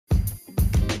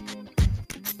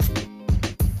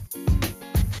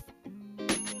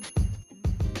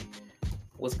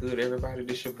What's good, everybody?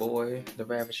 This your boy, the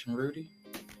Ravishing Rudy,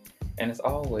 and as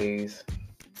always,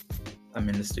 I'm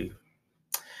in the studio.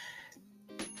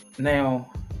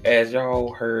 Now, as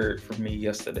y'all heard from me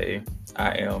yesterday,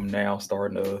 I am now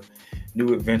starting a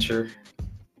new adventure,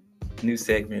 new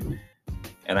segment,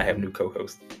 and I have new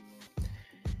co-host.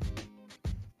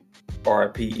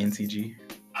 RIP NCG.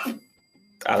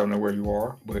 I don't know where you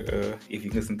are, but if you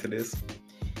listen to this,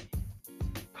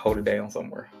 hold it down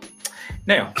somewhere.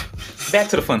 Now, back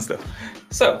to the fun stuff.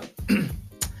 So,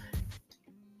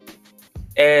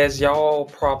 as y'all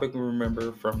probably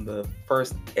remember from the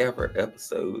first ever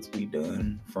episodes we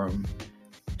done from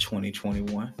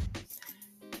 2021,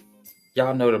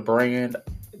 y'all know the brand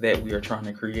that we are trying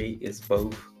to create is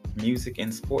both music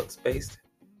and sports based.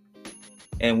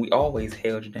 And we always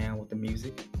held you down with the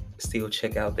music. Still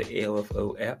check out the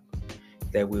LFO app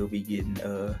that will be getting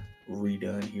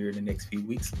redone here in the next few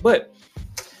weeks. But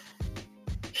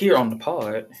here on the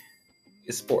pod,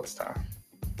 it's sports time.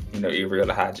 You know, every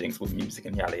other hijinks with music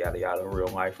and yada, yada, yada, real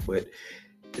life. But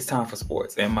it's time for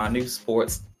sports. And my new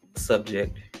sports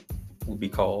subject will be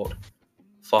called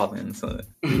Father and Son.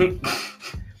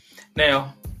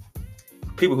 Now,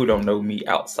 people who don't know me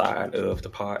outside of the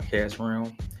podcast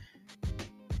realm,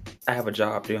 I have a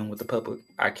job dealing with the public.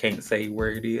 I can't say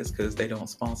where it is because they don't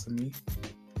sponsor me.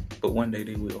 But one day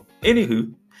they will.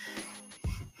 Anywho,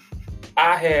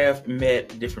 I have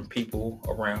met different people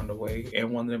around the way.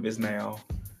 And one of them is now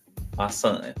my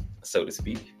son, so to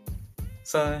speak.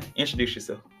 Son, introduce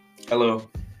yourself. Hello,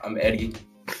 I'm Eddie.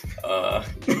 I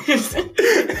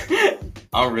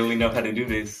don't really know how to do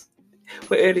this.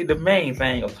 But Eddie, the main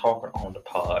thing of talking on the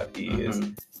pod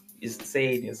is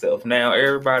saying yourself. Now,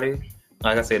 everybody,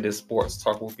 like I said, this sports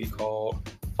talk will be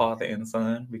called Father and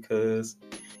Son because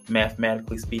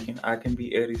mathematically speaking, I can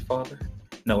be Eddie's father.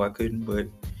 No, I couldn't, but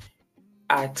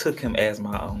I took him as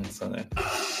my own son.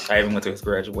 I even went to his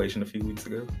graduation a few weeks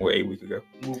ago, or 8 weeks ago.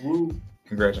 Woo-woo.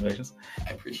 Congratulations.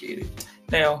 I appreciate it.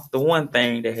 Now, the one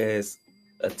thing that has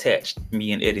attached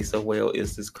me and Eddie so well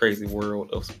is this crazy world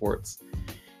of sports.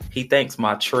 He thinks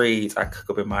my trades I cook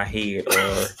up in my head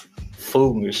are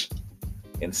foolish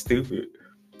and stupid.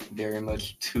 Very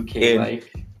much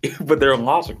 2K-like. But they're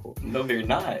logical. No, they're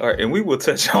not. All right, and we will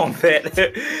touch on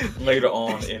that later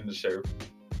on in the show.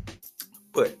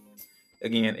 But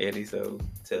again, Eddie, so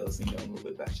tell us, a little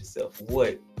bit about yourself.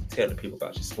 Tell the people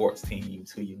about your sports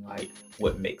teams, who you like,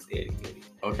 what makes Eddie Eddie.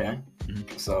 Okay.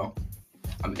 Mm-hmm. So,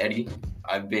 I'm Eddie.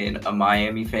 I've been a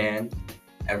Miami fan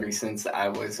ever since I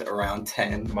was around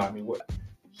 10. Miami what?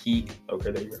 Heat. Okay,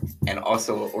 there you go. And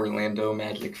also an Orlando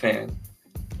Magic fan.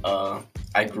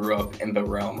 I grew up in the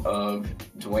realm of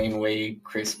Dwayne Wade,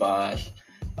 Chris Bosh,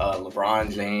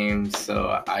 LeBron James.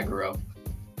 So I grew up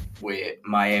with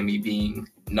Miami being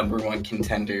number one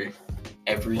contender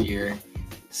every year,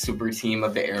 super team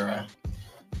of the era.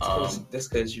 That's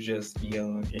because you're just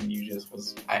young and you just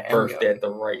was birthed at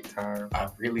the right time. I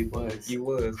really was. You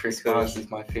was. Chris Bosh is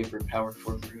my favorite power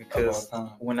forward of all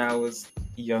time. When I was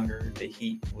younger, the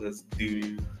Heat was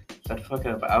doo. Shut the fuck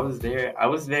up. I was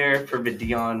there for the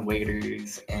Dion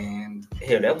Waiters and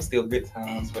hell, that was still good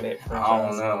times for that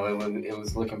franchise. I don't know. It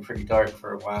was looking pretty dark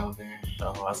for a while there.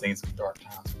 Oh, I seen some dark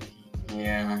times for the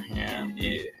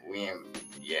Heat.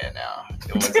 Yeah. No,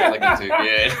 it wasn't looking too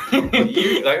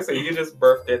good. Like I said, you just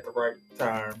birthed at the right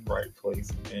time, right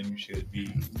place, and you should be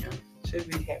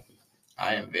happy.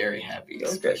 I am very happy,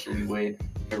 especially with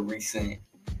the recent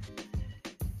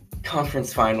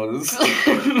conference finals. That's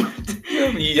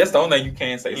the only thing you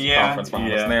can say is conference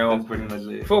finals. Yeah, now, that's pretty much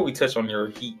it. Before we touch on your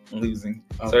Heat losing,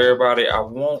 so everybody, I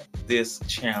want this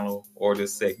channel or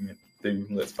this segment through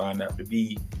Let's Find Out to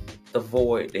be the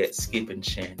void that Skip and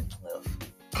Shannon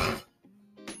left.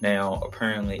 Now,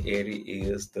 apparently, Eddie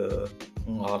is the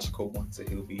logical one, so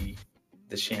he'll be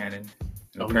the Shannon.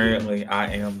 And apparently,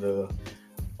 I am the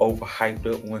overhyped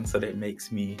up one, so that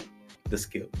makes me the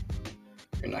Skip.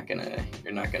 You're not gonna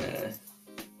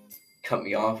cut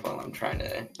me off while I'm trying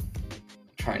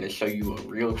to show you a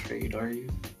real trade, are you?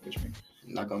 What you mean?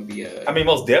 Not gonna be a. I mean,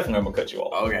 most definitely I'm gonna cut you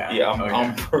off. Okay. Yeah,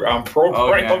 I'm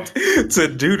programmed to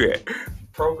do that.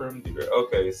 Programmed to do that.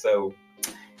 Okay, so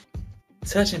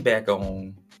touching back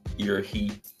on your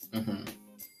Heat. Mm-hmm.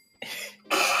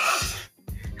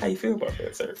 How you feel about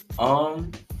that, sir?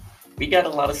 We got a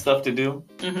lot of stuff to do.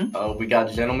 Mm-hmm. We got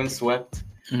gentlemen swept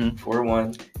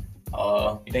 4-1.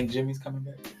 You think Jimmy's coming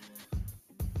back?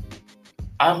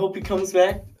 I hope he comes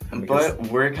back, but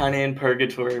we're kind of in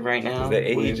purgatory right now. The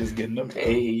age is getting up there.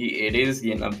 It is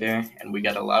getting up there, and we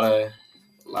got a lot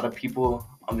of people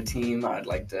on the team. I'd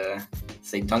like to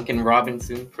say Duncan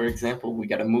Robinson, for example. We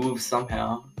got to move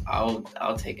somehow.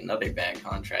 I'll take another bad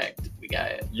contract. We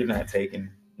You're not taking.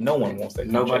 No one wants that.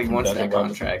 Nobody contract wants from that Duncan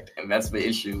Robinson. contract, and that's the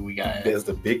issue we got. That's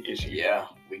the big issue. Yeah,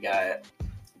 we got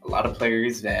a lot of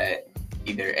players that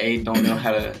either A, don't know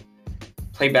how to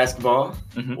play basketball,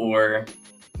 or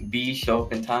B, show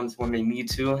up in times when they need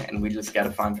to, and we just got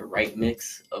to find the right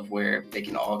mix of where they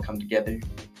can all come together.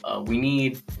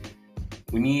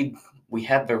 We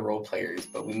have the role players,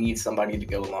 but we need somebody to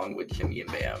go along with Jimmy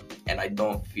and Bam, and I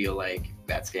don't feel like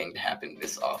that's going to happen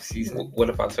this offseason. What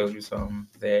if I told you something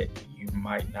that you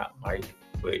might not like,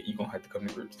 but you're going to have to come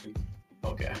to grips too?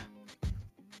 Okay.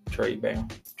 Trade Bam.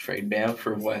 Trade Bam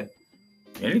for what?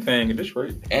 Anything at this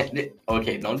rate.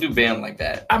 Okay, don't do Bam like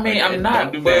that. I mean, okay, I'm not,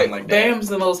 don't do but Bam like that. Bam's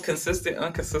the most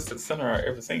inconsistent center I've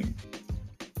ever seen.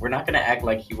 We're not going to act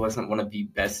like he wasn't one of the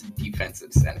best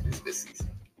defensive centers this season.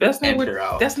 That's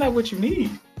not what you need.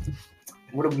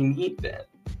 What do we need then?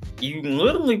 You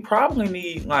literally probably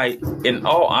need, like, in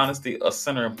all honesty, a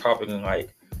center probably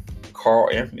like Karl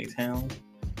Anthony Towns.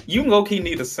 You low-key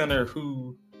need a center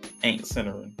who ain't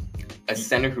centering. A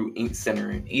center who ain't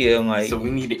centering. Yeah, like. So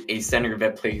we need a center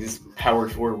that plays power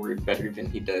forward better than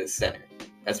he does center.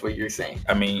 That's what you're saying.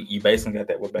 I mean, you basically got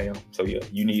that with Bam. So yeah,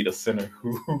 you need a center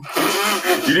who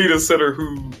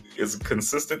is a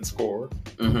consistent scorer,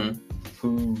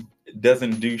 who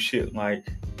doesn't do shit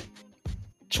like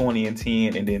 20 and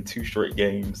 10 and then 2 straight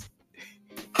games,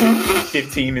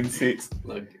 15 and 6.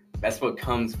 Look, that's what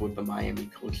comes with the Miami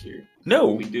culture.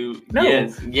 No, we do. No,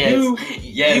 yes. You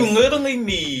literally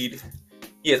need.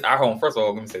 Yes, first of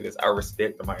all, let me say this: I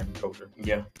respect the Miami culture.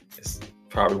 Yeah, it's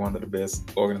probably one of the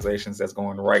best organizations that's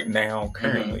going right now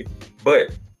currently.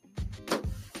 But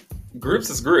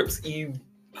grips is grips. You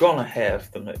gonna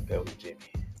have to let go with Jimmy.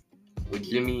 With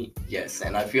Jimmy, yes,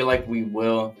 and I feel like we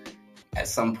will at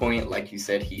some point. Like you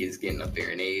said, he is getting up there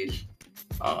in age.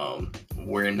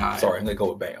 We're not. Sorry, I'm gonna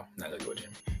go with Bam. Not gonna go with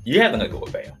Jimmy. You have to let go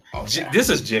with Bam. Okay. This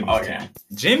is Jimmy's team.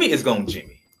 Jimmy is going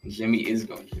Jimmy. Jimmy is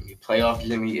going Jimmy. Playoff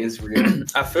Jimmy is real.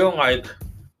 I feel like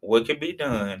what can be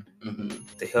done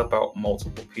to help out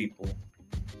multiple people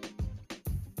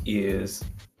is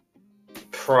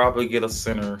probably get a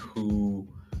center who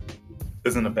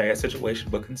is in a bad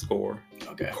situation but can score.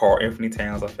 Okay. Karl Anthony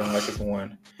Towns, I feel like, is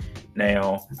one.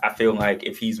 Now, I feel like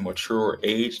if he's mature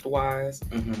aged-wise,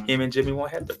 him and Jimmy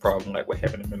won't have the problem like what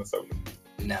happened in Minnesota.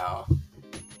 Now,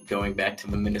 going back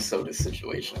to the Minnesota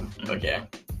situation, okay.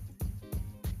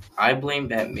 I blame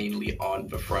that mainly on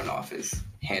the front office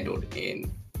handled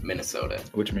in Minnesota.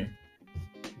 What you mean?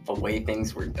 The way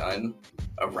things were done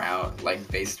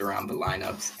based around the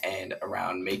lineups and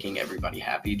around making everybody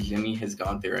happy. Jimmy has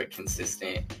gone through a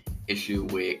consistent issue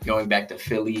with going back to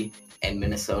Philly and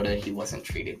Minnesota. He wasn't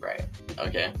treated right.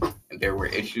 Okay. And there were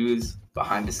issues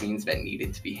behind the scenes that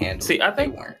needed to be handled. See, I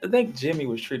think Jimmy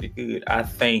was treated good. I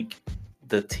think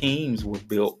the teams were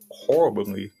built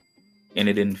horribly and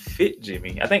it didn't fit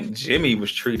Jimmy. I think Jimmy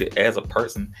was treated as a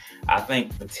person. I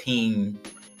think the team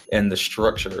and the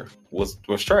structure was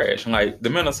trash. Like the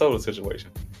Minnesota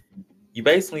situation. You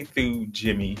basically threw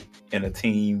Jimmy in a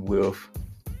team with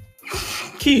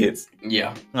kids.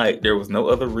 Yeah. Like there was no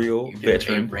other real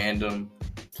veteran. A random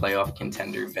playoff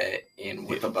contender vet in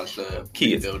with a bunch of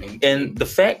kids. Rebuilding and the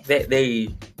fact that they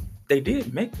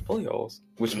did make the playoffs,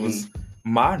 which was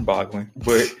mind-boggling,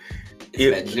 but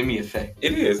it's that Jimmy effect.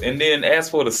 It is. And then as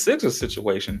for the Sixers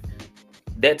situation,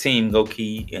 that team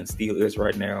low-key and still is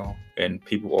right now, and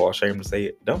people are ashamed to say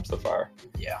it, dumpster fire.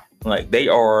 Yeah. Like they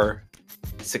are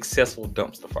successful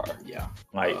dumpster fire. Yeah.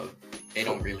 Like they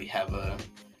don't really have a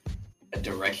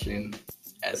direction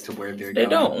as to where they're going. They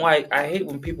don't. Like I hate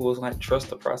when people was like trust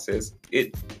the process.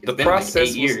 The process like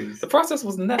 8 years. The process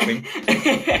was nothing.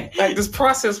 Like this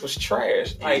process was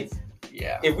trash. Like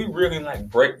yeah. If we really like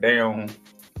break down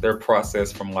their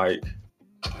process from like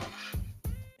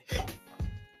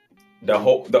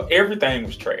everything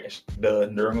was trash. The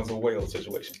Nerlens Noel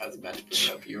situation. I was about to put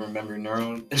it up. You remember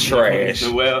Nerlens? Trash.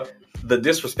 Noel. The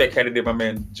disrespect had to do my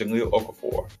man Jaleel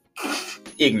Okafor.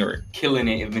 Ignorant. Killing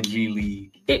it in the G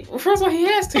League. First of all, he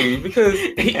has to because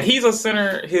he's a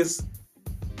center.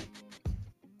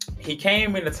 He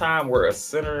came in a time where a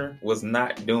center was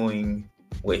not doing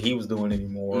what he was doing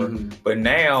anymore. But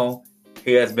now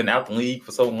he has been out the league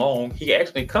for so long. He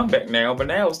actually come back now, but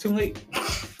now it's too late.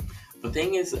 The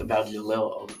thing is about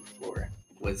Jaleel Okafor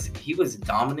was he was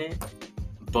dominant,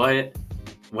 but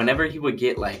whenever he would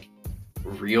get like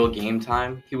real game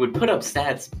time, he would put up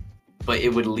stats, but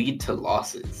it would lead to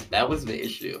losses. That was the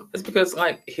issue. It's because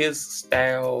like his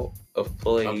style of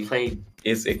play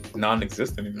is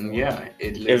non-existent anymore. Yeah.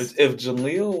 If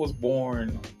Jaleel was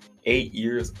born 8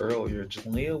 years earlier,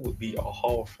 Jaleel would be a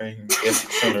Hall of Fame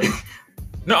center.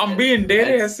 No, I'm being dead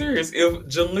That's- ass serious. If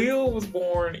Jaleel was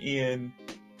born in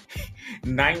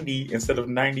 90 instead of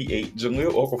 98,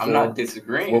 Jaleel Okafor I'm not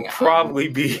disagreeing. will probably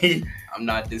be. I'm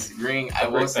not disagreeing. I A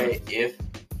will great say center. if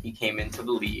he came into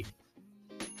the league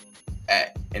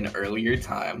at an earlier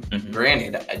time, Mhm.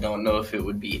 granted, I don't know if it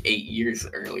would be 8 years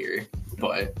earlier,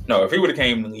 but No, if he would have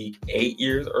came in the league 8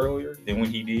 years earlier than when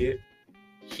he did,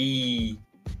 he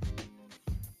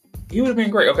would have been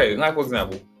great. Okay, like for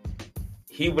example,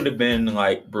 he would have been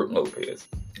like Brook Lopez.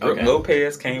 Brook Okay.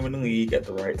 Lopez came in the league at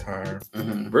the right time.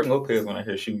 Mhm. Brook Lopez went out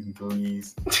here shooting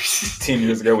threes 10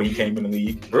 years ago when he came in the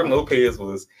league. Brook Lopez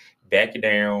was back it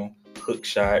down, hook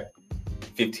shot,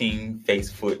 15 face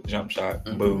foot jump shot,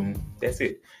 Mhm. boom. That's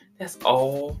it. That's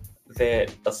all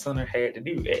that a center had to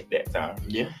do at that time.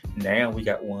 Yeah. Now we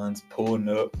got ones pulling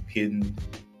up, hitting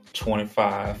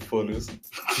 25 footers.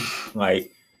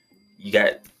 Like, you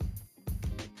got.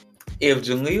 If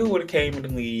Jaleel would have came in the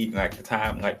league like the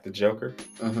time, like the Joker,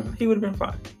 Mhm. he would have been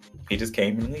fine. He just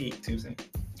came in the league too soon.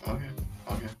 Okay.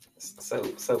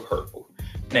 So hurtful.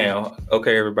 Now,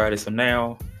 okay, everybody. So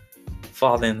now,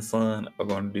 father and son are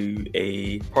going to do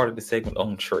a part of the segment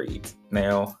on trades.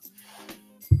 Now,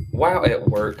 while at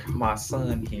work, my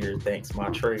son here thinks my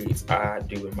trades I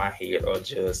do in my head are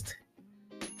just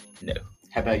no.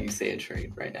 How about you say a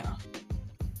trade right now?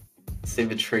 Say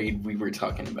the trade we were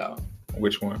talking about.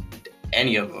 Which one?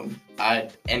 Any of them.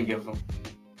 Any of them.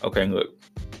 Okay, look.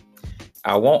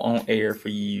 I won't on air for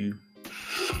you.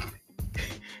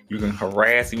 You can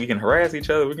harass. We can harass each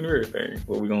other. We can do everything.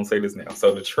 But we're gonna say this now.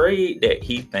 So the trade that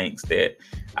he thinks that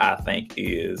I think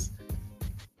is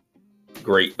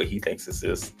great, but he thinks it's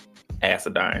just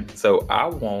acidine. So I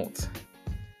want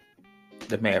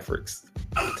the Mavericks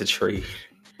to trade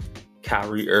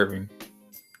Kyrie Irving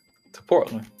to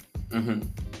Portland Mm-hmm.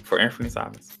 for Anthony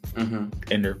Simons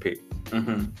Mm-hmm. in their pick.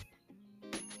 Mm-hmm.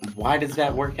 Why does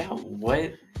that work out?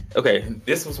 What? Okay,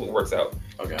 this is what works out.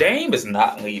 Okay. Dame is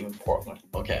not leaving Portland.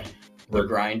 Okay. The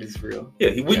grind is real.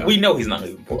 Yeah, we know he's not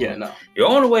leaving Portland. Yeah, no. The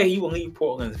only way he will leave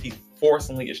Portland is if he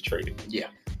forcibly is traded. Yeah.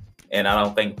 And I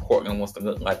don't think Portland wants to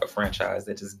look like a franchise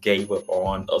that just gave up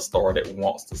on a star that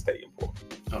wants to stay in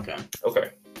Portland. Okay. Okay.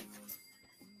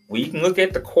 We can look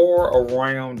at the core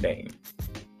around Dame.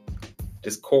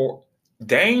 This core,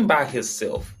 Dame by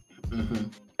himself, Mm-hmm.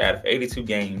 out of 82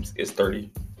 games, is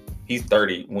 30. He's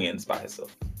 30 wins by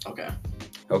himself. Okay.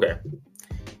 Okay.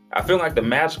 I feel like the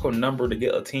magical number to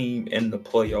get a team in the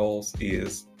playoffs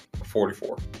is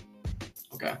 44.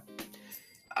 Okay.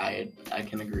 I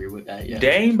can agree with that, yeah.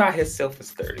 Dame by himself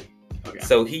is 30. Okay.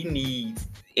 So he needs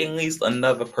at least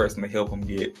another person to help him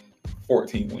get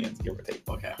 14 wins, give or take.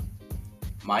 Okay.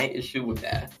 My issue with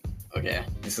that, okay.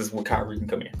 This is where Kyrie can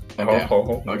come in. Okay.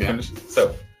 Hold. Okay. Finish.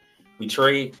 So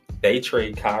they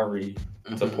trade Kyrie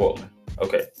to Mhm. Portland.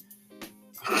 Okay.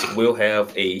 We'll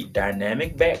have a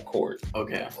dynamic backcourt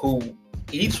Okay. who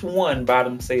each one by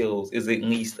themselves is at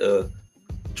least a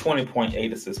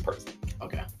 20.8 assist person.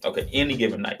 Okay. Okay, any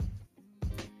given night.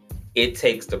 It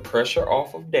takes the pressure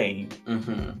off of Dame.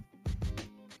 Mm-hmm.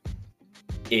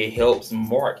 It helps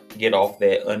Mark get off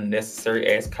that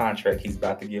unnecessary ass contract he's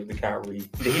about to give to Kyrie.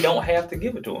 He don't have to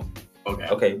give it to him. Okay.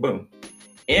 Okay, boom.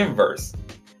 Inverse.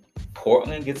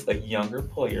 Portland gets a younger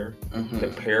player Mm-hmm. to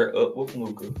pair up with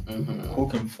Luka, Mm-hmm. who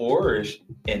can flourish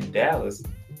in Dallas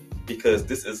because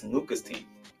this is Luka's team.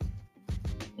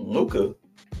 Luka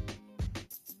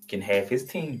can have his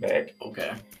team back.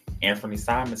 Okay. Anthony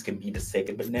Simons can be the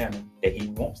second banana that he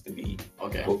wants to be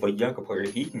Okay. with a younger player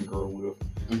he can grow with.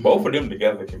 Mhm. Both of them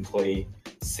together can play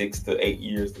 6 to 8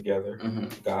 years together,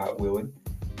 Mhm. God willing.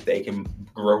 They can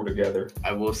grow together.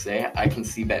 I will say I can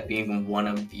see that being one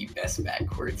of the best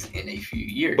backcourts in a few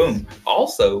years. Boom.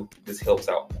 Also, this helps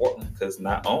out Portland because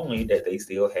not only that they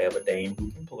still have a Dame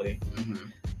who can play, Mm-hmm.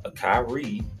 a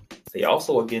Kyrie, they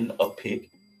also are getting a pick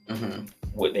Mm-hmm.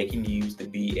 what they can use to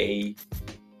be a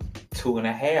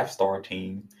 2.5 star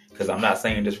team. Because I'm not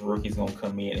saying this rookie's gonna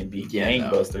come in and be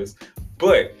gangbusters,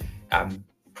 but I'm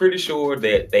pretty sure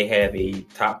that they have a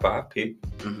top 5 pick.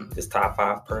 Mm-hmm. This top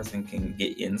 5 person can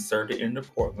get inserted into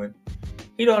Portland.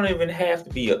 He don't even have to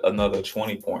be another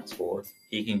 20 point scorer.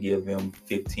 He can give them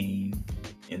 15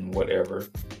 and whatever.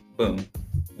 Boom.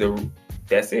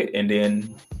 That's it. And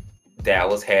then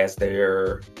Dallas has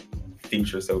their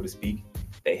future, so to speak.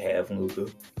 They have Luka.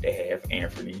 They have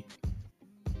Anthony.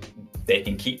 They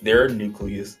can keep their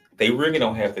nucleus. They really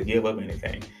don't have to give up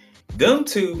anything. Them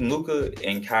two, Luka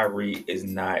and Kyrie, is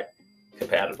not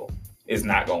compatible. It's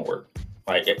not going to work.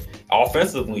 Like,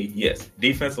 offensively, yes.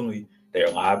 Defensively, they're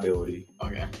a liability.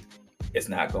 Okay. It's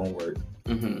not going to work.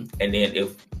 Mm-hmm. And then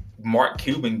if Mark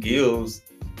Cuban gives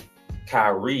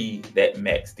Kyrie that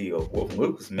max deal, with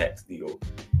Luka's max deal,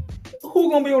 who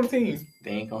gonna be on the team?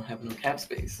 They ain't gonna have no cap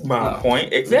space. My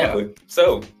point, exactly. Yeah.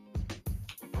 So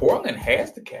Portland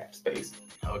has the cap space.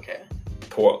 Okay.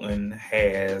 Portland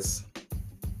has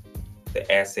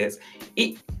the assets.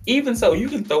 Even so, you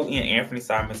can throw in Anthony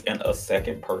Simons and a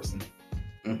second person.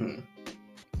 Mm-hmm.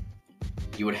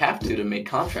 You would have to make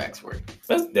contracts work.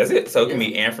 That's it. So it can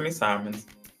be Anthony Simons,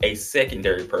 a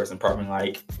secondary person, probably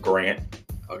like Grant.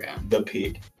 Okay. The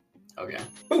pick. Okay.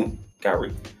 Boom.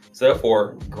 Kyrie. So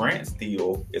therefore, Grant's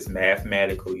deal is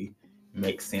mathematically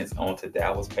makes sense onto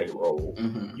Dallas payroll.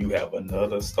 Mm-hmm. You have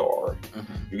another star.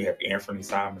 Mm-hmm. You have Anthony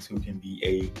Simons, who can be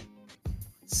a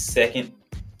second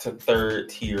to third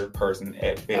tier person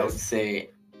at best. I would say,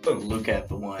 look at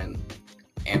the one.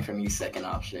 Anthony's second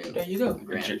option. There you go.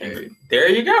 Grant third. There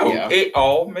you go. Yeah. It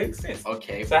all makes sense.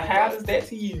 Okay. So how does that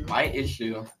to you? My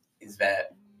issue is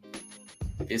that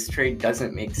this trade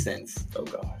doesn't make sense. Oh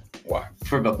God. Why?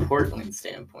 From a Portland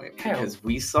standpoint. Because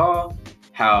we saw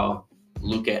how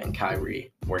Luka and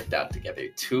Kyrie worked out together.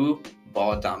 Two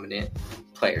ball dominant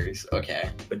players. Okay.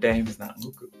 But Dame is not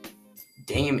Luka.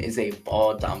 Dame is a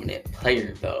ball-dominant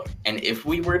player, though. And if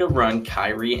we were to run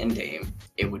Kyrie and Dame,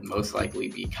 it would most likely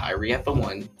be Kyrie at the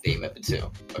 1, Dame at the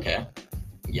 2. Okay?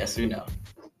 Yes or no?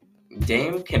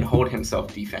 Dame can hold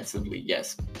himself defensively,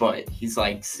 yes, but he's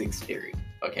like 6'3",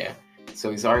 okay? So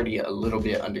he's already a little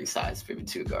bit undersized for the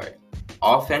 2 guard.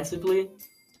 Offensively,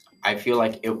 I feel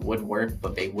like it would work,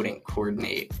 but they wouldn't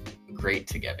coordinate great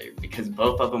together because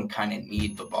both of them kind of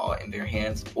need the ball in their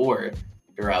hands or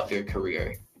throughout their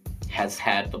career has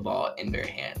had the ball in their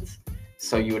hands.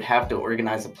 So you would have to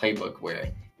organize a playbook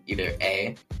where either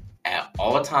A, at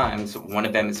all times, one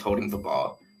of them is holding the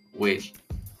ball, which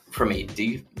from a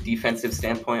defensive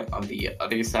standpoint on the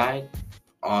other side,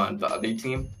 on the other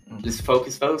team, just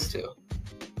focus those two.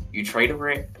 You trade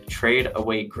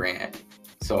away Grant,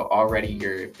 so already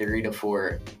your 3 to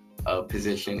 4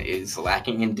 position is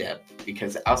lacking in depth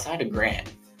because outside of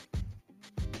Grant,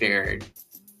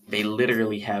 they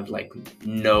literally have like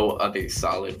no other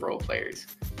solid role players.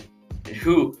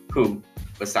 Who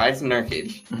besides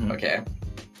Nurkic, okay?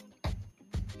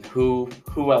 Who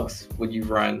else would you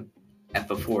run at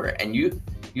the 4? And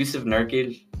Yusuf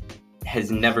Nurkic has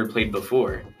never played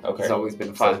before. Okay. He's always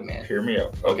been 5-man. Hear me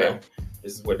out. Okay.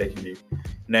 This is what they can do.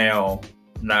 Now,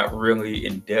 not really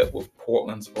in depth with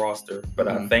Portland's roster, but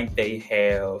I think they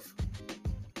have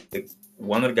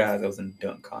one of the guys that was in the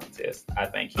dunk contest. I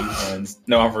think he runs.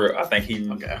 No, I'm for real. I think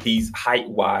he's height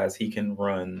wise. He can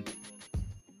run.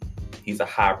 He's a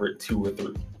hybrid 2 or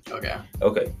 3.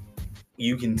 Okay.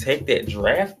 You can take that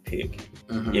draft pick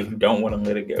if you don't want to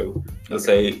let it go. Let's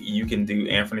say you can do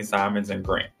Anthony Simons and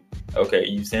Grant. Okay,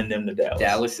 you send them to Dallas.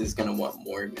 Dallas is gonna want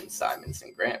more than Simons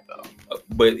and Grant though.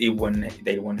 But they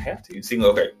wouldn't have to. See,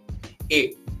 okay,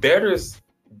 it betters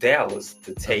Dallas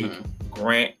to take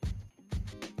Grant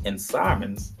and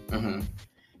Simons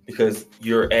because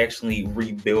you're actually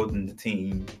rebuilding the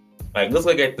team. Like, let's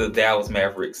look at the Dallas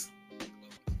Mavericks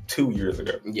 2 years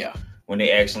ago. Yeah. When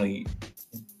they actually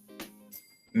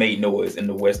made noise in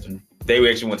the Western. They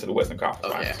actually went to the Western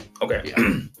Conference Finals. Okay.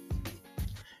 Yeah.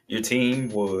 Your team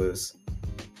was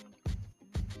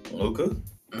Luka,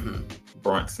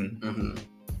 Brunson,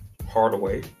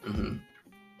 Hardaway, and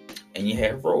you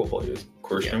had role players,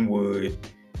 Christian Wood,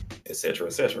 etc.,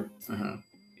 etc.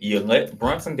 You let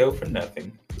Brunson go for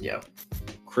nothing. Yeah.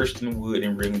 Christian Wood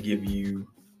didn't really give you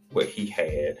what he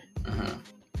had.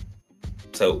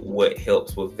 So what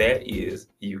helps with that is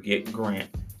you get Grant,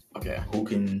 who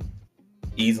can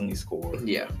easily score.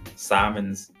 Yeah.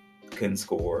 Simons can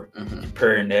score.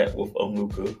 Pairing that with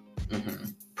Luka.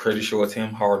 Pretty sure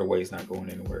Tim Hardaway's not going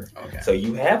anywhere. So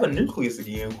you have a nucleus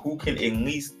again who can at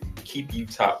least keep you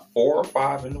top 4 or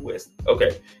 5 in the West.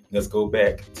 Okay, let's go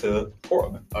back to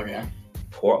Portland.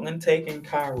 Portland taking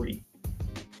Kyrie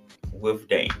with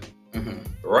Dame.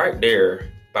 Right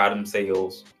there by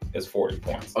themselves is 40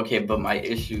 points. Okay, but my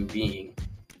issue being,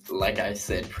 like I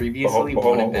said previously,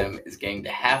 one of them is going to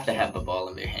have the ball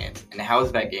in their hands. And how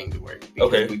is that going to work?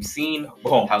 Because we've seen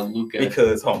how Luka...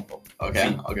 Because,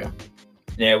 Okay.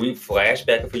 Now, we flash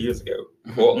back a few years ago.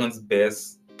 Portland's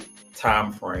best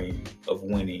time frame of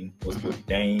winning was with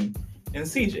Dame and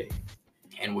CJ.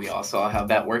 And we all saw how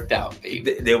that worked out.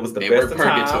 There was the best of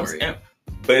times.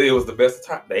 But it was the best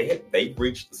time. They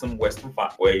reached some Western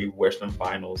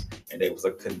Finals, and they was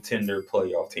a contender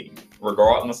playoff team.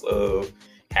 Regardless of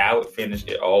how it finished,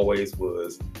 it always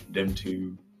was them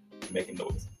two making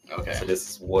noise. So this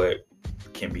is what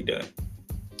can be done.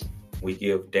 We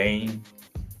give Dame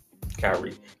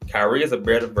Kyrie. Kyrie is a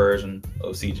better version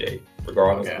of CJ.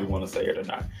 regardless if we want to say it or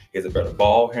not. He's a better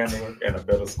ball handler and a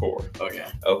better scorer.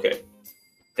 Okay.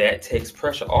 That takes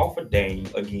pressure off of Dame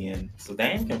again, so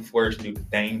Dame can flourish and do the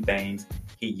Dame things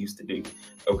he used to do.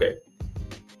 Okay.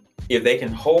 If they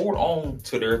can hold on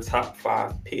to their top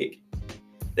 5 pick,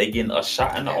 they getting a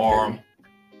shot in the arm.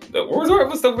 They're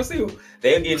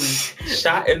getting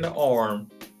shot in the arm.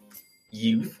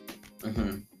 Youth.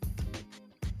 Mm-hmm.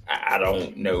 I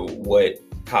don't know what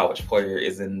college player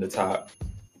is in the top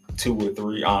 2 or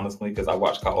 3, honestly, because I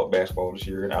watched college basketball this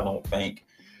year, and I don't think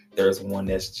there's one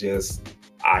that's just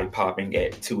eye-popping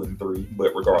at 2 and 3.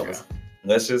 But regardless,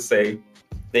 let's just say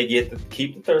they get to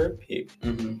keep the 3rd pick,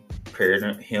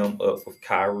 pairing him up with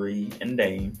Kyrie and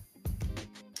Dame.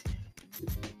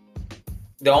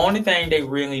 The only thing they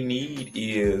really need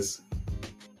is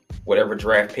whatever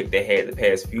draft pick they had the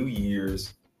past few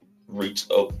years reach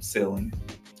up ceiling.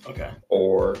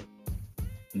 Or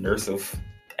Nursiff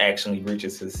actually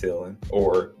reaches his ceiling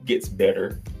or gets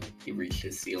better. He reached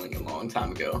his ceiling a long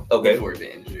time ago. Okay. Before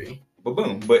the injury. But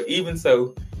boom. But even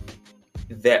so,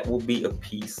 that will be a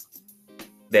piece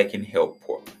that can help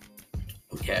Portland.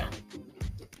 Okay.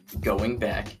 Going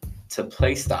back to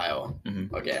play style.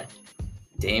 Okay.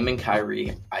 Dame and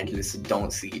Kyrie, I just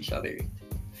don't see each other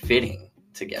fitting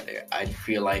together. I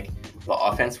feel like the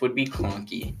offense would be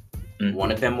clunky.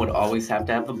 One of them would always have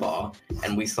to have the ball,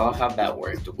 and we saw how that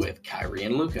worked with Kyrie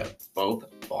and Luka, both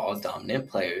ball-dominant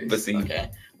players.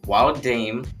 While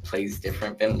Dame plays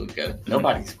different than Luka,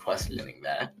 nobody's questioning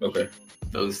that.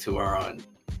 Those two are on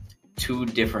 2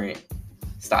 different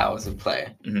styles of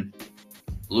play.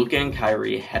 Luka and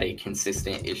Kyrie had a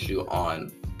consistent issue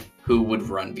on who would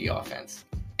run the offense.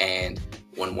 And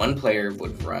when one player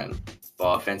would run the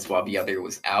offense while the other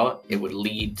was out, it would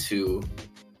lead to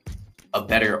a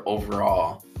better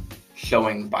overall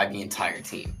showing by the entire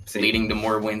team, leading to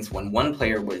more wins when one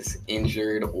player was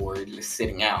injured or just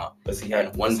sitting out.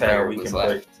 And one player was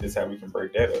left. This is how we can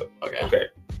break that up. Okay.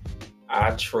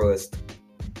 I trust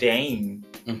Dame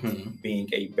being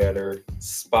a better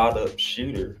spot-up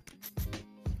shooter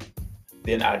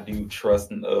than I do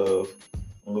trusting of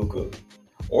Luka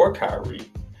or Kyrie.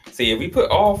 See, if we put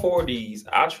all 4 of these,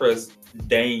 I trust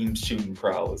Dame's shooting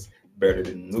prowess better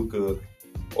than Luka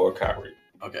or Kyrie.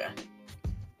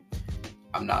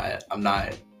 I'm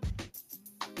not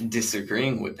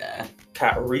disagreeing with that.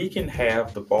 Kyrie can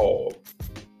have the ball,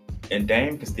 and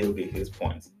Dame can still get his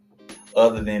points.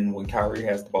 Other than when Kyrie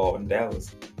has the ball in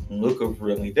Dallas, Luka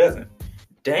really doesn't.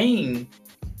 Dame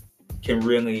can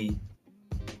really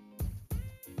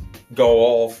go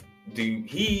off.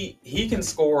 He can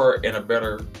score in a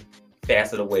better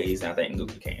facet of ways than I think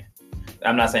Luka can.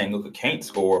 I'm not saying Luka can't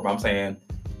score, but I'm saying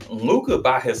Luka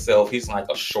by himself, he's like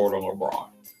a shorter LeBron.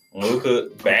 Luka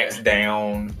backs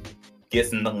down,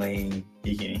 gets in the lane,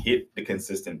 he can hit the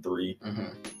consistent 3.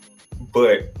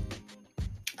 But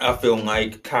I feel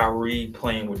like Kyrie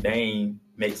playing with Dame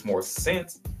makes more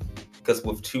sense because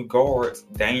with 2 guards,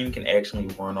 Dame can actually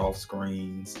run off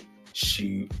screens,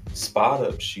 shoot, spot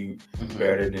up shoot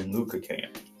better than Luka can.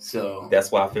 So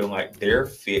that's why I feel like their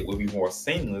fit would be more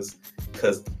seamless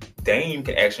because Dame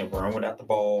can actually run without the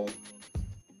ball,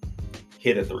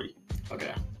 hit a 3.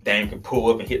 Dame can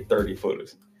pull up and hit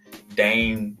 30-footers.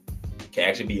 Dame can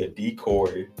actually be a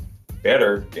decoy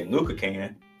better than Luka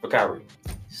can for Kyrie.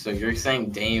 So you're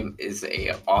saying Dame is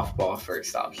a off-ball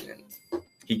first option?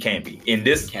 He can be. In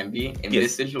this situation. In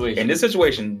this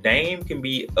situation, Dame can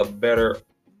be a better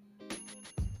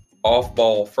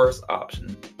off-ball first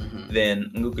option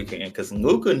than Luka can, because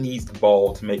Luka needs the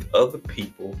ball to make other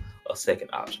people a second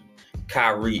option.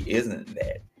 Kyrie isn't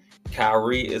that.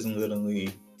 Kyrie is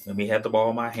literally, let me have the ball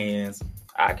in my hands.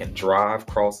 I can drive,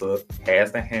 cross up,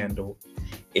 has the handle.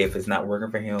 If it's not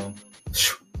working for him,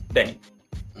 Dame.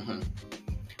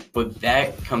 But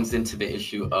that comes into the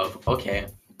issue of, okay,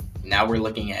 now we're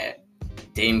looking at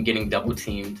Dame getting double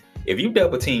teamed. If you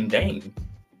double team Dame,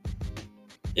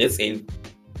 it's a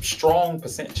strong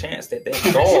percent chance that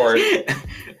guard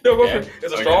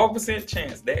there's a strong percent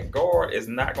chance that guard is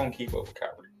not going to keep up with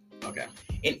Kyrie.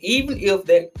 And even if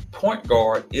that point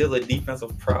guard is a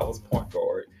defensive prowess point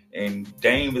guard and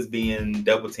Dame is being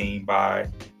double teamed by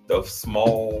the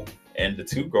small and the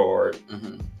 2 guard,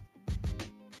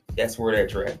 that's where that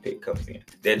draft pick comes in.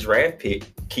 That draft pick,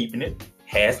 keeping it,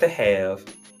 has to have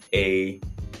a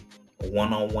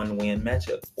one-on-one win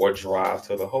matchup or drive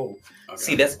to the hole.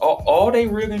 See, that's all they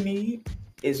really need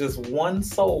is just one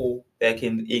soul that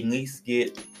can at least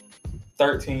get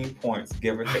 13 points,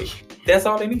 give or take. That's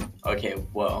all they need. Okay,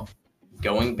 well,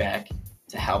 going back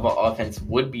to how the offense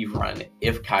would be run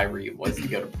if Kyrie was to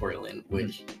go to Portland,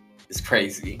 which is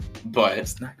crazy, but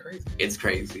it's not crazy. It's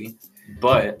crazy,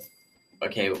 but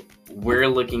Okay, we're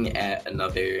looking at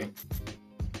another.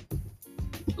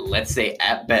 Let's say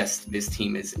at best, this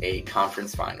team is a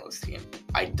conference finals team.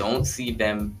 I don't see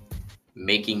them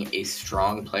making a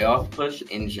strong playoff push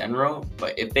in general,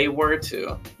 but if they were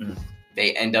to,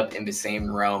 they end up in the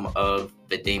same realm of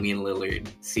the Damian Lillard,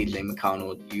 CJ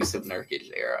McConnell, Yusuf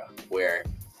Nurkic era, where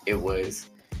it was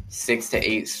 6 to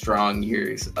 8 strong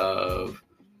years of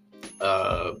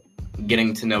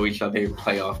getting to know each other,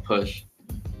 playoff push,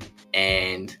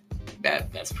 and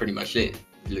that's pretty much it.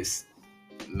 Just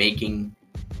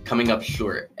coming up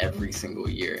short every single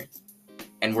year.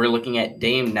 And we're looking at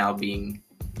Dame now being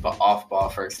the off-ball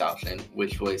first option,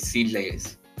 which was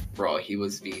CJ's role. He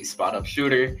was the spot-up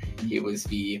shooter. He was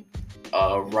the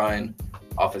run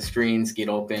off of screens, get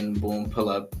open, boom, pull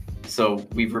up. So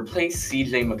we've replaced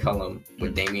CJ McCollum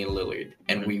with Damian Lillard,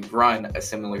 and we've run a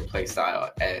similar play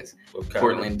style as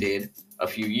Portland did a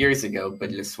few years ago, but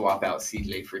just swap out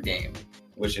CJ for Dame.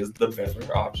 Which is the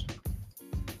better option.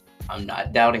 I'm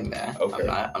not doubting that. Okay.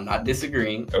 I'm not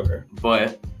disagreeing. Okay.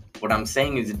 But what I'm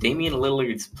saying is Damian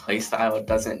Lillard's play style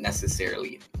doesn't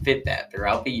necessarily fit that.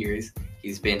 Throughout the years,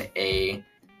 he's been a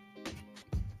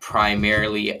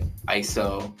primarily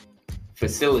ISO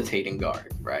facilitating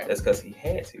guard, right? That's because he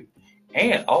had to.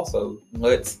 And also,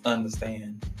 let's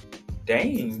understand,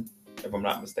 Dame, if I'm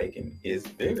not mistaken, is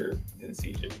bigger than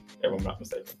CJ. If I'm not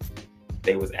mistaken.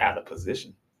 They was out of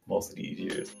position most of these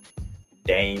years.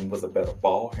 Dame was a better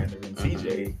ball handler than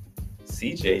CJ.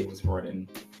 CJ was running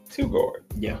 2 guard.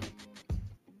 Yeah.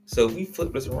 So if we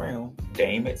flip this around,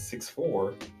 Dame at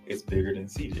 6'4" is bigger than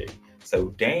CJ. So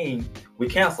Dame, we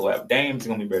cancel out. Dame's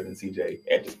going to be better than CJ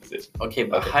at this position. Okay,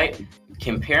 but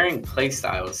comparing play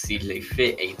styles, CJ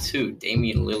fit a 2.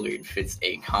 Damian Lillard fits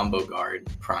a combo guard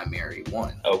primary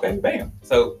 1. Okay, bam.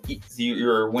 So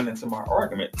you're winning to my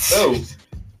argument. So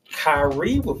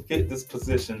Kyrie will fit this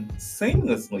position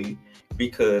seamlessly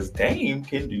because Dame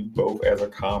can do both as a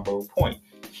combo point.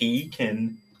 He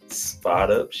can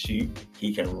spot up, shoot.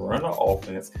 He can run an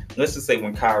offense. Let's just say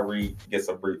when Kyrie gets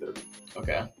a breather.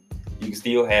 Okay. You can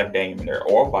still have Dame in there,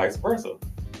 or vice versa,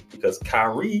 because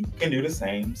Kyrie can do the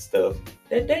same stuff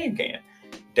that Dame can.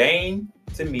 Dame,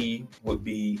 to me, would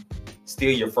be still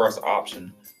your first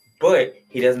option, but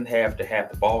he doesn't have to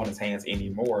have the ball in his hands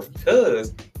anymore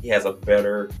because he has a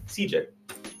better CJ.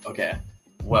 Okay.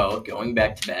 Well, going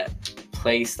back to that,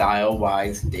 play style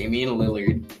wise, Damian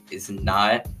Lillard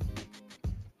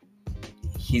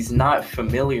he's not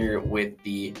familiar with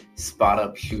the spot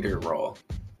up shooter role.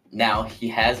 Now he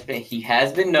has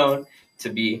been known to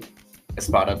be a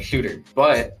spot up shooter,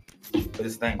 but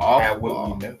this thing, how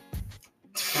will we know?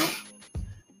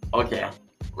 Okay,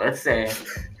 let's say,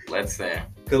 because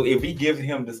if we give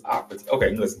him this opportunity,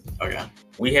 okay, listen. Okay,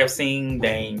 we have seen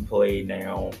Dame play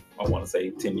now. I want to say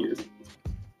 10 years.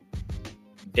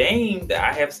 Dame that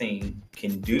I have seen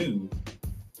can do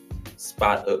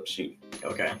spot up shoot.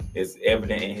 Okay, it's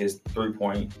evident in his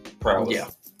 3-point prowess. Yeah,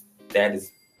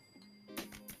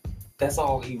 that's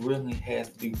all he really has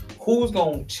to do. Who's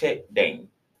gonna check Dame?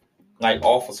 Like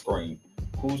off a screen,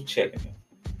 who's checking him?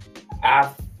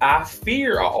 I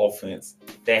fear an offense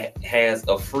that has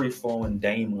a free-flowing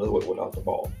Dame Lillard without the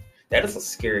ball. That is a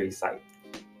scary sight.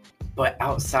 But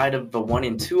outside of the 1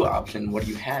 and 2 option, what do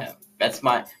you have? That's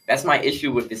my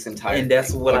issue with this entire and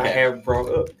that's thing. What I have brought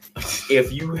up.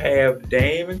 If you have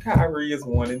Dame and Kyrie as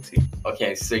 1 and 2.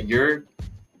 Okay, so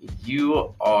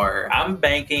you are... I'm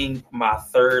banking my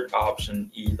third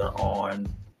option either on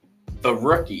the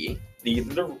rookie,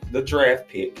 either the draft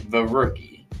pick, the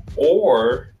rookie,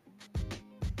 or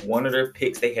one of their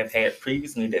picks they have had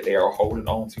previously that they are holding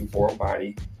on to for a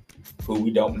body who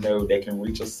we don't know they can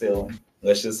reach a ceiling.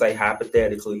 Let's just say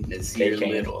hypothetically, Nazir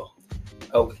Little.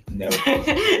 Okay, no.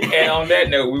 And on that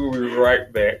note, we will be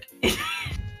right back.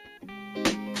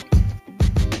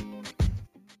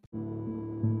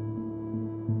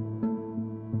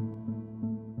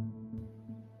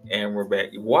 And we're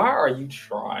back. Why are you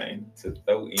trying to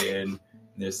throw in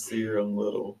Nazir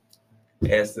Little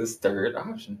as this third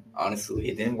option? Honestly,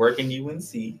 it didn't work in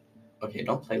UNC. Okay,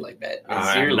 don't play like that.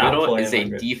 Nazir Little is a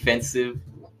defensive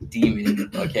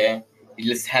demon, okay? He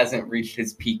just hasn't reached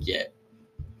his peak yet.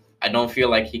 I don't feel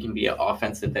like he can be an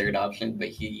offensive third option, but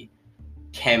he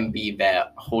can be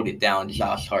that hold it down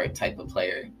Josh Hart type of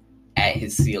player at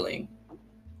his ceiling.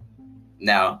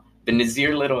 Now, the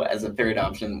Nazir Little as a third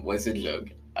option was a joke.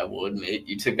 I will admit,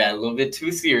 you took that a little bit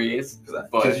too serious.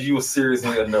 Because you were serious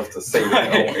enough to say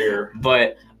that on air.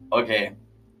 But, okay,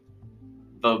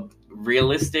 the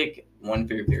realistic 1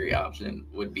 through 3 option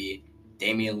would be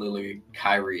Damian Lillard,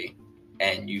 Kyrie,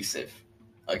 and Yusuf.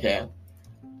 Okay?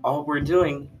 All we're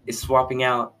doing is swapping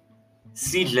out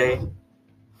CJ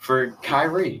for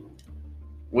Kyrie,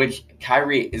 which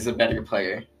Kyrie is a better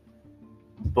player,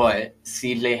 but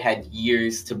CJ had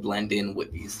years to blend in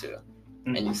with these two,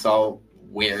 and you saw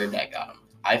where that got him.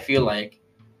 I feel like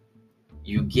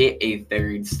you get a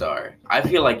third star. I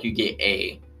feel like you get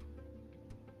a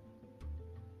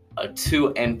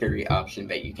 2 and 3 option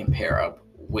that you can pair up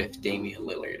with Damian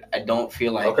Lillard. I don't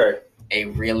feel like a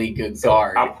really good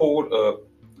guard. I pulled up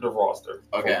the roster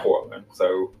for Portland.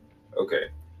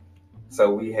 So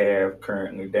we have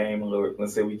currently Dame Lillard.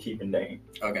 Let's say we keeping Dame.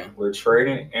 Okay. We're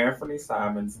trading Anthony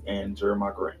Simons and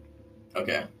Jeremiah Grant.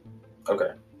 Okay.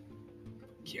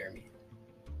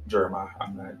 Jeremiah.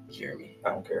 I'm not. Jeremy. I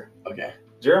don't care. Okay.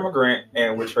 Jeremiah Grant,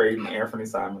 and we're trading Anthony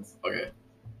Simons. Okay.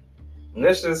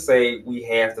 Let's just say we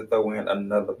have to throw in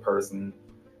another person.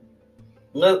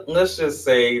 Let's just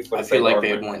say I feel like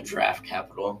they want draft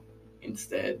capital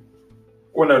instead.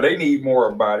 Well, no, they need more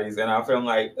bodies, and I feel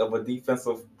like of a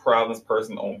defensive problems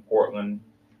person on Portland,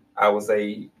 I would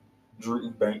say Drew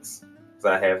Banks, because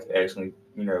I have actually,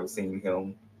 seen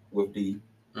him with D.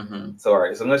 Mm-hmm. So, all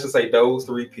right, so let's just say those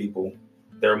 3 people,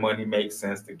 their money makes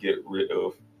sense to get rid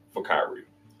of for Kyrie.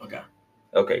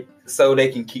 Okay, so they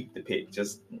can keep the pick,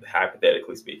 just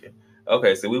hypothetically speaking.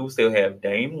 Okay, so we will still have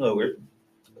Dame Lillard,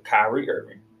 Kyrie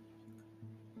Irving.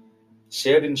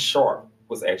 Sheldon Sharp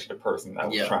was actually the person I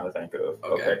was trying to think of.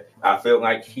 Okay. I feel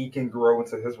like he can grow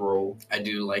into his role. I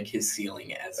do like his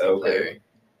ceiling as a player.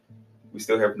 We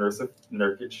still have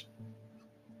Nurkic.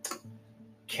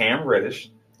 Cam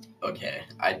Reddish. Okay,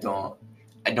 I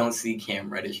don't see Cam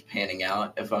Reddish panning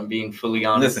out, if I'm being fully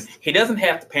honest. Listen, he doesn't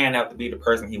have to pan out to be the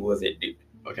person he was at Duke.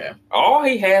 Okay. All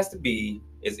he has to be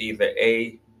is either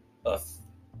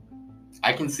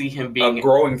I can see him being a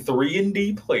growing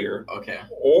 3-and-D player. Okay.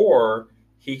 Or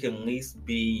he can at least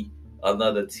be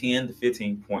another 10 to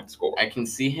 15 point scorer. I can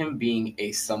see him being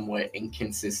a somewhat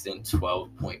inconsistent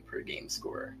 12-point per game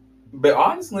scorer. But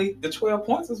honestly, the 12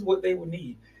 points is what they would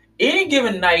need. Any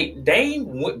given night,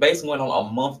 Dame basically went on a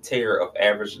month tear of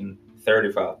averaging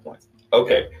 35 points.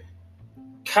 Okay.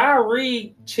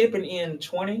 Kyrie chipping in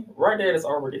 20, right there, that's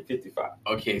already 55.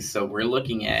 Okay, so we're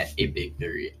looking at a big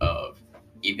three of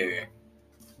either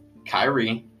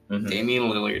Kyrie, Damian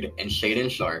Lillard, and Shaedon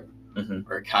Sharpe,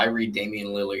 or Kyrie, Damian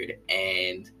Lillard,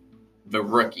 and the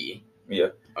rookie. Yeah.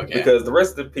 Okay. Because the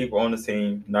rest of the people on the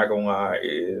team, not gonna lie,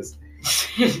 is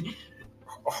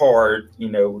hard. We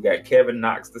got Kevin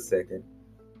Knox II.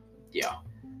 Yeah.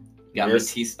 Got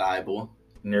Matisse Thybulle.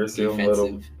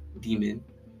 Defensive demon.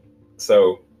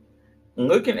 So,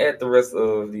 looking at the rest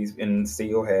of these, and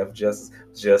still have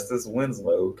Justice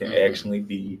Winslow can actually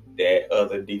be that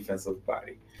other defensive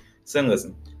body. So,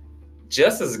 listen,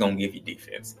 Justice is going to give you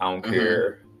defense. I don't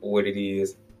care what it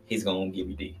is. He's going to give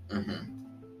you D.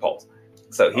 Pause.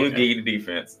 So, he'll give you the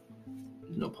defense.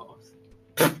 No pause.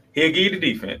 He'll give you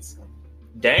the defense.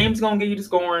 Dame's going to give you the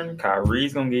scoring.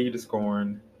 Kyrie's going to give you the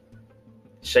scoring.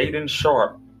 Shaedon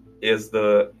Sharpe is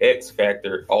the X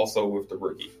factor also with the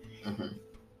rookie.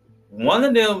 One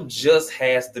of them just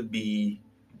has to be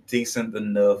decent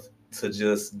enough to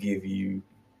just give you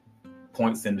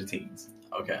points in the teens.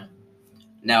 Okay.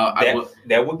 Now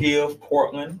that will give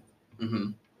Portland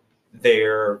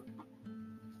their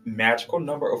magical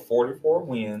number of 44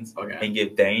 wins and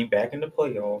get Dame back in the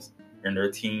playoffs and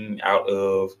their team out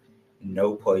of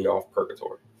no playoff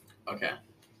purgatory. Okay.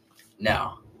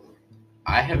 Now,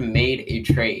 I have made a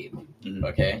trade,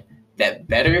 that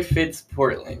better fits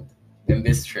Portland than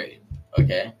this trade.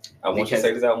 Okay. I want you to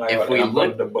say this out loud. If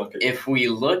we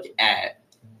look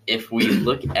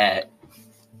at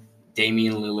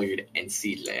Damian Lillard and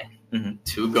CJ,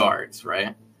 2 guards,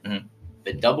 right?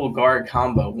 The double guard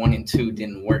combo 1 and 2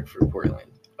 didn't work for Portland.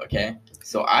 Okay.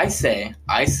 So I say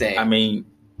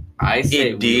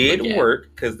it did work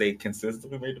because they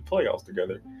consistently made the playoffs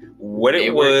together. What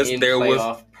it was, there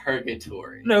was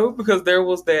purgatory. No, because there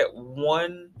was that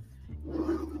one.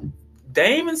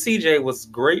 Dame and CJ was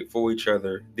great for each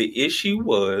other. The issue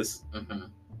was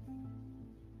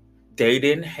they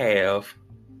didn't have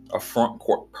a front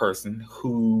court person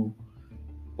who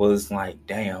was like,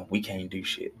 damn, we can't do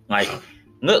shit. Like,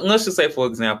 let's just say, for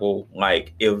example,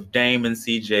 like if Dame and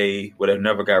CJ would have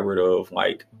never got rid of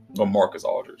like LaMarcus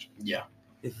Aldridge,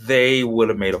 they would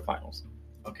have made a finals.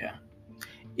 Okay.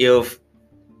 If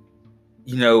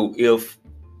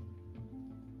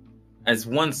as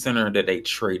one center that they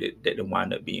traded that didn't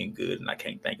wind up being good, and I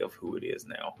can't think of who it is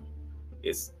now.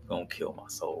 It's gonna kill my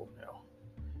soul now.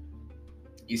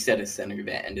 You said a center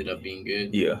that ended up being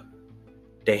good? Yeah.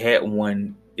 They had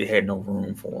one, it had no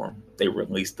room for him. They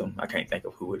released him. I can't think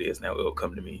of who it is now. It'll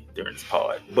come to me during this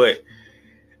pod. But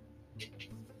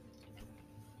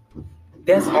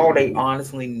That's all they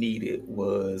honestly needed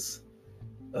was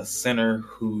a center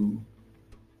who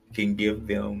can give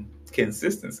them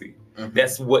consistency. Mhm.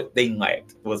 That's what they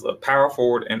lacked, was a power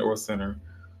forward and or center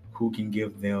who can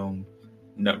give them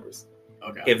numbers.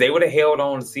 Okay. If they would have held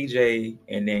on to CJ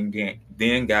and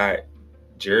then got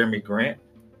Jeremy Grant,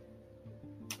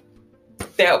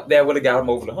 that would have got him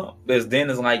over the hump. Because then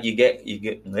it's like you get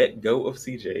let go of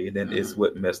CJ, and then it's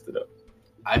what messed it up.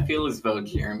 I feel as though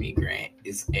Jeremy Grant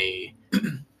is a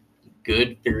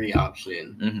good 3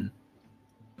 option,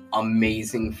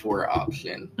 amazing 4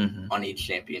 option on a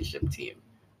championship team.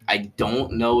 I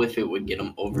don't know if it would get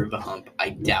him over the hump. I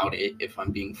doubt it, if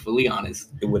I'm being fully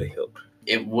honest. It would have helped.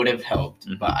 It would have helped,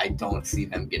 but I don't see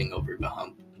them getting over the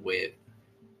hump with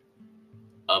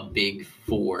a big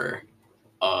 4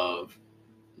 of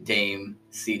Dame,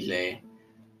 CJ,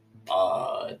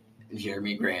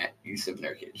 Jeremy Grant, Yusuf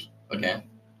Nurkic. Okay?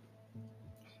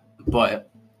 But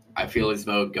I feel as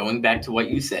though, going back to what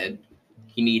you said,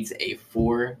 he needs a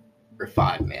 4 or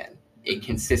 5 man, a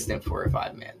consistent 4 or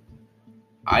 5 man.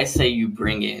 I say you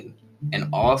bring in an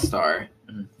all-star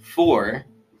 4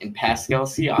 in Pascal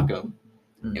Siakam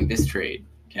in this trade,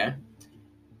 okay?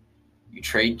 You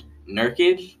trade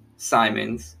Nurkic,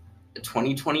 Simons, a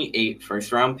 2028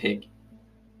 first-round pick,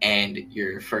 and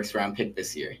your first-round pick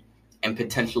this year, and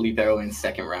potentially throw in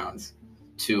second rounds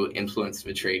to influence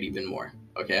the trade even more,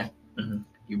 okay?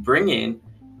 You bring in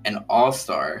an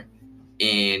all-star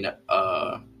in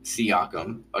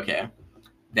Siakam, okay,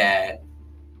 that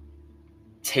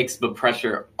takes the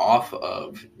pressure off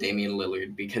of Damian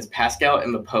Lillard, because Pascal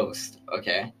in the post,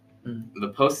 okay,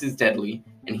 the post is deadly,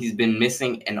 and he's been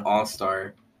missing an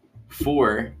all-star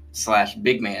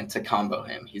 4/big man to combo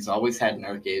him. He's always had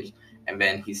Nurkic, and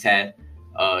then he's had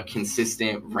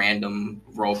consistent random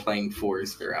role-playing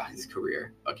 4s throughout his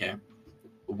career, okay?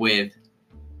 With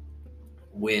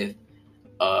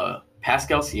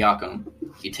Pascal Siakam,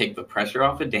 you take the pressure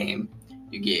off of Dame,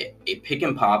 you get a pick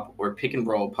and pop or pick and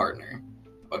roll partner,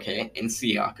 okay, in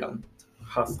Siakam.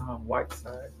 Hassan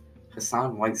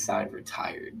Whiteside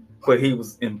retired. But he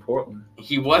was in Portland.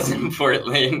 He was in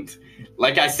Portland.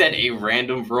 Like I said, a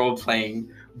random role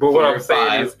playing. But what I'm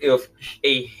saying is, if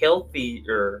a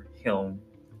healthier him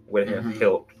would have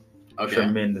helped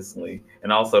tremendously.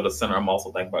 And also the center I'm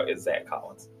also thinking about is Zach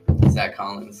Collins. Zach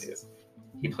Collins. Yes.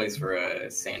 He plays for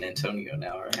San Antonio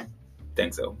now, right?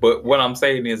 Think so. But what I'm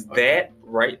saying is that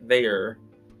right there,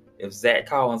 if Zach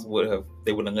Collins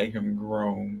they would have let him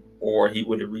grow, or he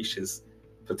would have reached his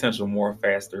potential more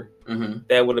faster,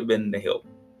 that would have been the help.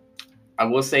 I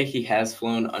will say he has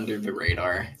flown under the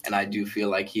radar, and I do feel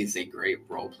like he's a great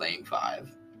role-playing 5.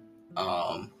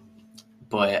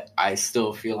 But I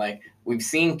still feel like we've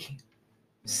seen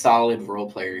solid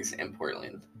role players in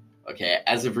Portland, okay,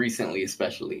 as of recently,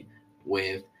 especially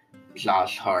with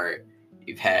Josh Hart.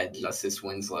 You've had Justice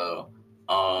Winslow,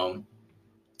 Shaden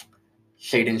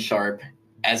Sharp.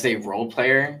 As a role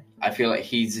player, I feel like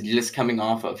he's just coming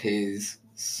off of his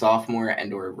sophomore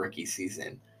and or rookie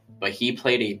season, but he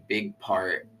played a big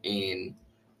part in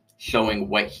showing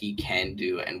what he can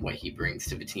do and what he brings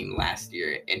to the team last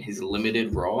year in his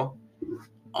limited role.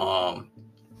 But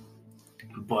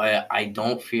I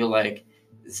don't feel like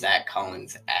Zach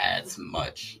Collins adds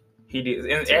much. He did,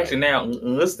 and actually now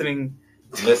listing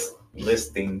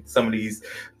some of these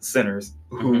centers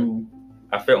who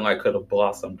I felt like could have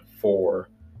blossomed for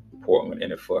Portland,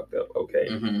 and it fucked up. Okay,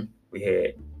 we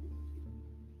had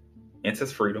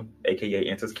Entis Freedom, aka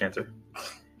Entis Cantor.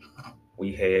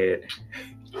 We had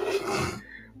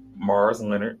Mars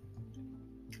Leonard.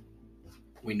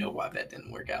 We know why that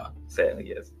didn't work out. Sadly,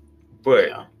 yes. But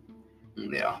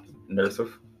yeah.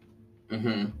 Nursef.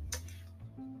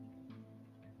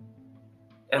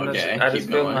 And I just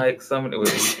feel like some of it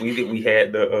we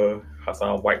had the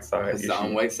Hassan Whiteside.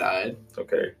 Whiteside.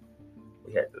 Okay.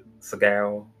 We had the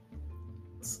Segal.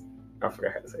 I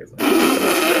forgot how to say his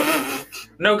name.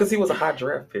 No, because he was a high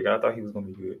draft pick. I thought he was gonna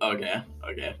be good. Okay.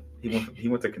 He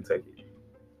went to Kentucky.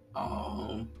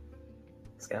 Scal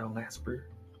Lasper.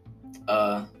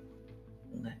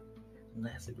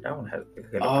 Lasper. I don't have.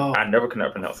 I never could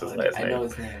not pronounce his last name. I know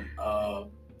his name.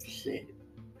 Shit.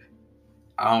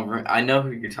 I know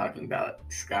who you're talking about.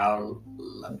 Scal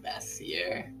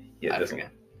Labassiere. Yeah, I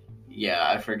forgot.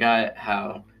 Yeah, I forgot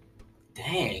how.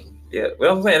 Dang. Yeah, what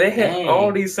I'm saying, they had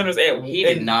all these centers he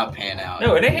did not pan out.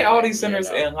 No, and they had all these centers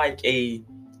in like a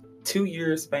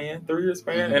 2-year span, 3-year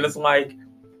span, and it's like,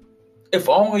 if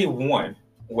only one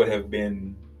would have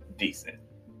been decent.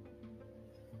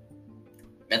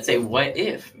 That's a what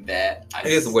if that.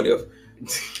 It is a what if.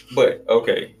 But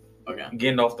okay.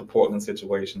 Getting off the Portland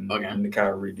situation and the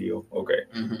Kyrie deal. Okay.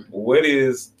 Mm-hmm. What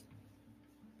is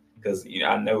Because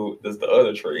I know there's the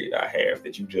other trade I have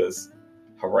that you just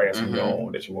harass me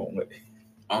on that you won't let.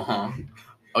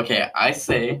 Okay, I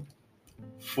say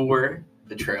for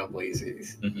the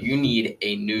Trailblazers, you need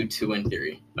a new 2 and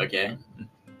 3. Okay,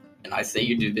 and I say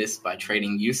you do this by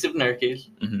trading Yusuf Nurkic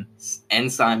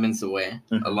and Simons away,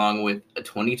 along with a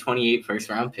 2028 first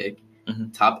round pick,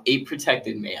 top 8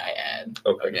 protected, may I add.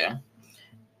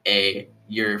 Okay,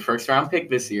 your first round pick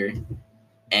this year,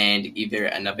 and either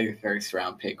another first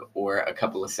round pick or a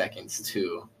couple of seconds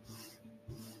to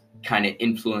kind of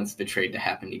influence the trade to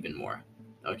happen even more.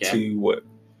 Okay. To what?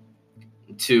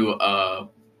 To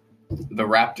the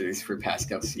Raptors for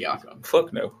Pascal Siakam.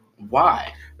 Fuck no.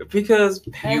 Why? Because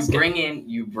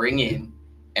you bring in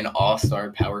an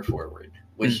all-star power forward,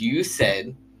 which you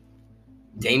said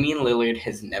Damian Lillard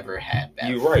has never had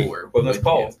that. You're right. But let's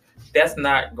pause. That's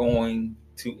not going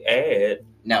to add.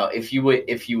 Now, if you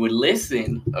would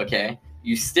listen, okay,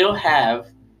 you still have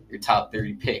your top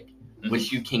 30 pick,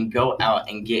 which you can go out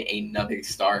and get another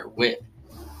star with.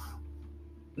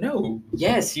 No.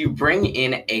 Yes, you bring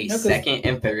in a second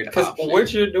and third option. Because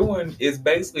what you're doing is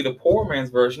basically the poor man's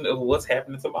version of what's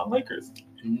happening to my Lakers.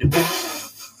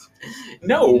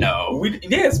 No. We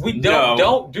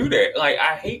don't do that. Like,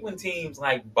 I hate when teams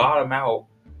like bottom out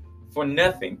for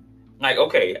nothing. Like,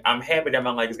 okay, I'm happy that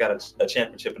my Lakers got a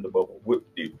championship in the bubble.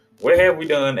 What have we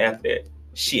done after that?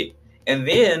 Shit. And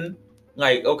then,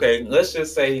 like, okay, let's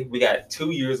just say we got 2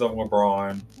 years on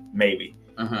LeBron, maybe.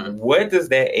 What does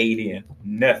that aid in?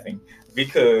 Nothing.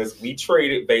 Because we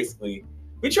traded the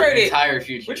entire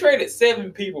future. We traded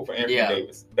 7 people for Anthony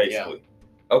Davis, basically.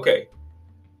 Yeah. Okay.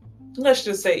 Let's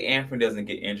just say Anthony doesn't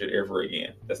get injured ever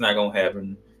again. That's not going to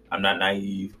happen. I'm not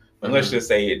naive. But let's just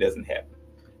say it doesn't happen.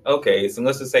 Okay, so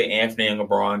let's just say Anthony and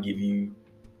LeBron give you,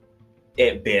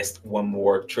 at best, one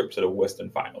more trip to the Western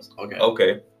Finals.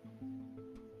 Okay.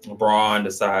 LeBron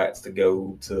decides to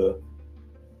go to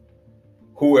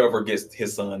whoever gets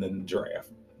his son in the draft.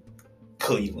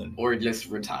 Cleveland. Or just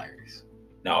retires.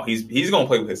 No, he's going to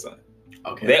play with his son.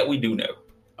 Okay. That we do know.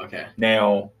 Okay.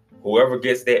 Now, whoever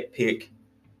gets that pick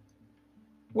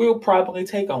will probably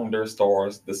take on their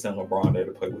stars to send LeBron there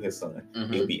to play with his son.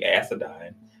 It'll be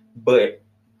acidine. But,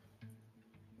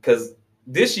 because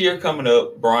this year coming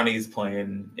up, Bronny's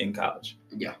playing in college.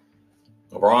 Yeah.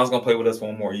 LeBron's going to play with us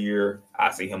one more year.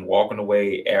 I see him walking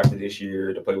away after this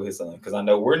year to play with his son. Because I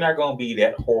know we're not going to be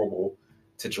that horrible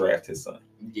to draft his son.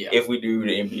 Yeah. If we do,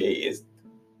 the NBA is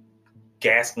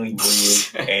ghastly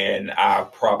rigged, and I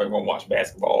probably won't watch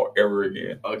basketball ever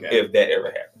again. Okay. If that ever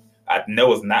happened. I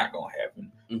know it's not going to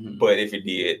happen. But if it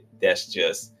did, that's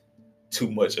just too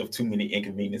many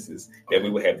inconveniences that we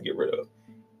would have to get rid of.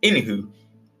 Anywho,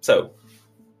 so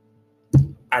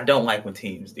I don't like when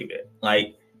teams do that.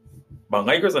 Like, my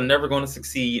Lakers are never going to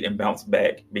succeed and bounce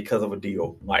back because of a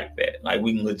deal like that. Like,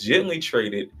 we legitimately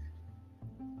traded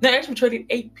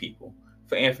 8 people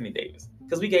for Anthony Davis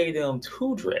because we gave them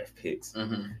 2 draft picks,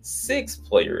 6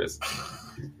 players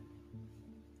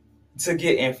to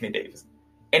get Anthony Davis.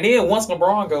 And then once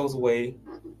LeBron goes away,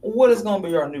 what is going to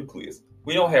be our nucleus?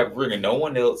 We don't have really no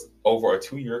one else over a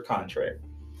 2-year contract.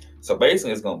 So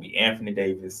basically, it's going to be Anthony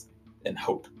Davis and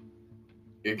hope.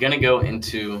 You're going to go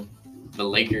into the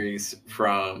Lakers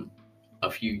from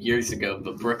a few years ago,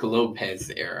 the Brook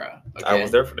Lopez era. Okay? I was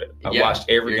there for that. I watched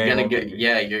every game.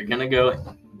 You're going to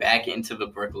go back into the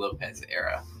Brook Lopez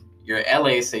era. You're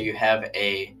LA, so you're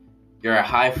a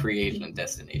high free agent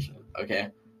destination. Okay?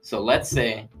 So let's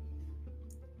say,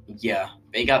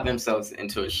 they got themselves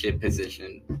into a shit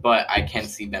position, but I can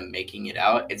see them making it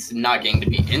out. It's not going to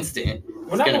be instant.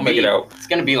 We're not going to make it out. It's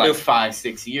going to be like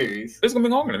 5-6 years. It's going to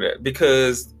be longer than that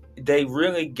because they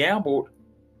really gambled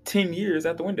 10 years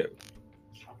out the window.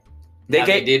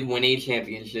 They did win a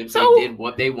championship. So, they did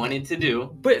what they wanted to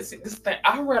do. But see, this thing,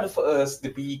 I'd rather for us to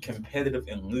be competitive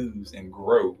and lose and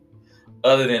grow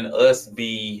other than us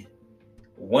be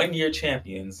 1-year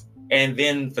champions and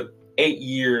then for 8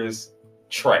 years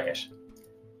trash.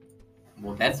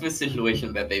 Well, that's the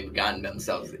situation that they've gotten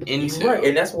themselves into. Right,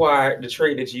 and that's why the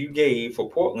trade that you gave for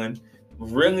Portland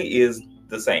really is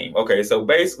the same. Okay, so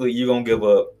basically you're going to give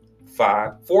up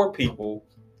 4 people,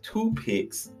 2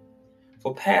 picks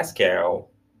for Pascal,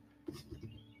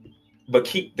 but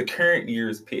keep the current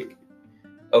year's pick.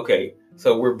 Okay,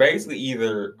 so we're basically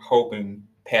either hoping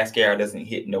Pascal doesn't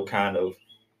hit no kind of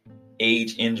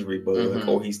age injury bug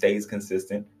or he stays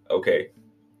consistent. Okay.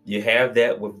 You have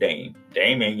that with Dame.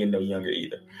 Dame ain't getting no younger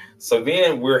either. So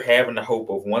then we're having the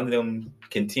hope of one of them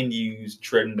continues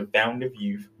treading the fountain of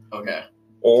youth. Okay.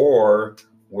 Or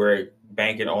we're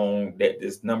banking on that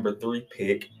this number 3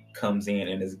 pick comes in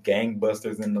and is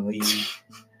gangbusters in the league.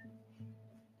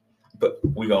 But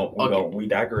we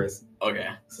digress. Okay.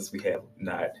 Since we have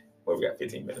not, well, we got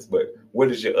 15 minutes. But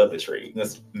what is your other trade?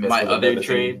 My other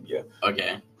trade? Yeah.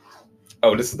 Okay.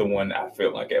 Oh, this is the one I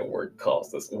feel like at work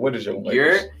cost us. What is your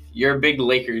Lakers? You're a big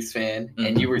Lakers fan,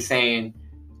 and you were saying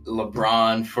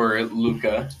LeBron for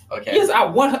Luka. Okay. Yes, I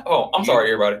want. Oh, I'm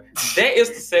sorry, everybody. That is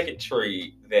the second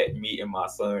trade that me and my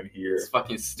son here. It's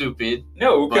fucking stupid.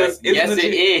 No, because it's yes, legit.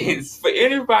 It is. For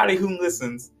anybody who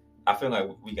listens, I feel like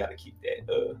we got to keep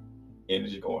that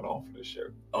energy going on for the show.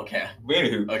 Okay. But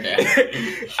anywho,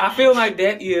 okay. I feel like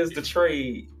that is the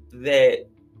trade that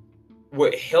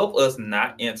would help us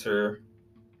not enter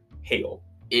hell.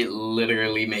 It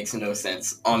literally makes no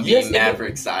sense on the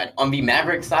Maverick side. On the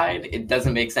Maverick side, it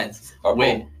doesn't make sense.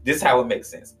 This is how it makes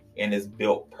sense, and it's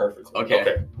built perfectly.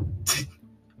 Okay.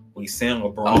 We send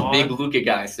LeBron. I'm a big Luka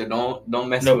guy, so don't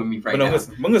mess with me right now.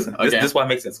 Listen. Okay. This is why it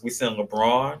makes sense. We send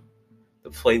LeBron to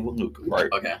play with Luka, right?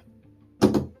 Okay.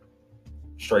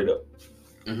 Straight up.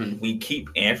 Mm-hmm. We keep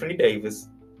Anthony Davis,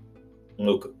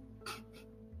 Luka.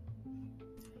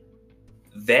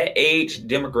 That age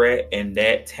demographic and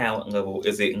that talent level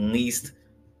is at least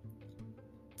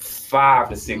 5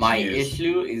 to 6 years. My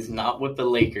issue is not with the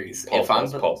Lakers.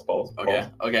 Pause.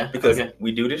 Okay. Because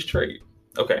we do this trade.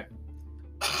 Okay.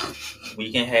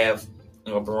 We can have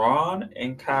LeBron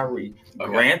and Kyrie.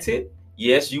 Okay. Granted,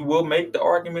 yes, you will make the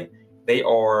argument they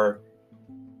are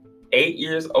 8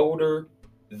 years older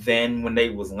than when they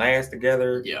was last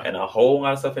together. Yeah. And a whole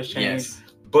lot of stuff has changed. Yes.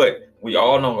 But we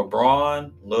all know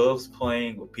LeBron loves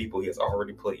playing with people he has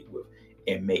already played with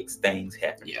and makes things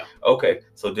happen. Yeah. Okay,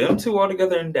 so them two are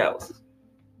together in Dallas.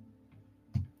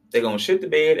 They're going to shit the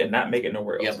bed and not make it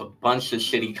nowhere else. You have a bunch of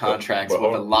shitty contracts with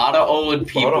a lot of old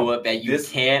people that you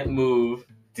can't move.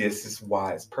 This is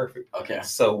why it's perfect. Okay.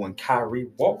 So when Kyrie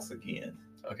walks again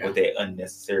with that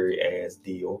unnecessary ass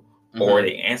deal, or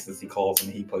the answers he calls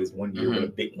and he plays 1 year with a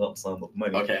big lump sum of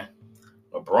money. Okay.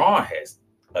 LeBron has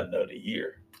another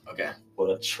year. Okay.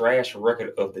 With a trash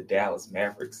record of the Dallas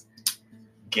Mavericks.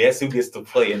 Guess who gets to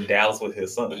play in Dallas with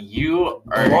his son? You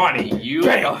are on a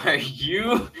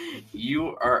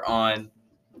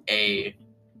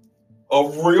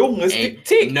realistic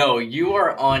tick. No, you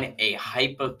are on a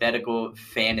hypothetical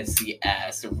fantasy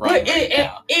ass right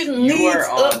now. It leads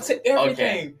up to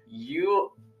everything. Okay.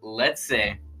 Let's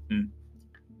say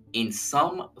in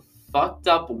some fucked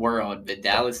up world, the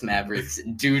Dallas Mavericks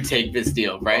do take this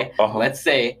deal, right? Let's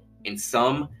say in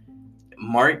some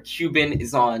Mark Cuban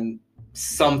is on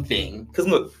something. Because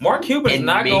look, Mark Cuban is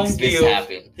not going to give.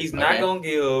 Happen. He's not going to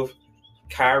give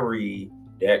Kyrie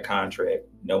that contract,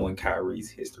 knowing Kyrie's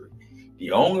history.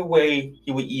 The only way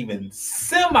he would even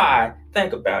semi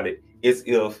think about it is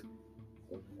if,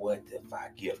 what if I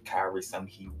give Kyrie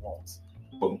something he wants?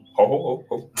 Boom.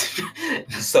 Ho.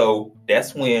 So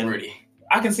that's when. Rudy.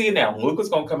 I can see it now. Luka's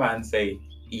going to come out and say,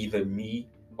 either me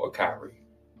or Kyrie.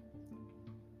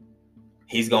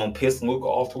 He's going to piss Luka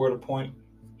off toward the point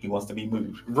he wants to be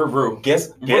moved. Guess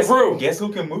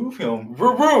who can move him?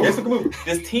 Guess who can move?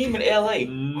 This team in LA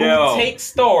who takes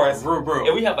stars.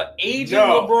 And we have an aging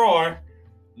LeBron.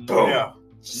 Boom.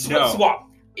 Swap.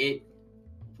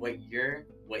 What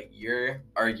you're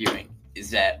arguing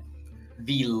is that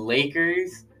the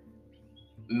Lakers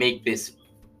make this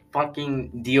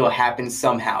fucking deal happen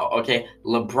somehow, okay?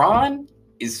 LeBron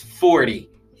is 40.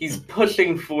 He's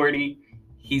pushing 40.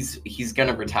 He's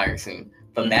gonna retire soon.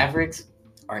 The Mavericks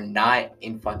are not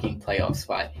in fucking playoff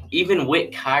spot. Even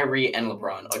with Kyrie and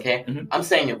LeBron, okay? I'm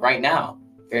saying it right now.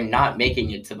 They're not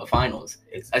making it to the finals.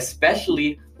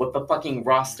 Especially with the fucking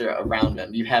roster around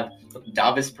them. You have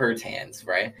Davis Bertans,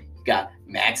 right? You got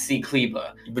Maxi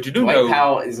Kleber. But you do Dwight know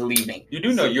Powell is leaving. You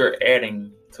do know you're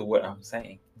adding to what I'm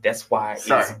saying. That's why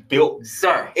it's built.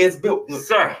 It's built. Look,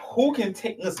 who can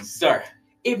take... Listen,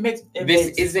 This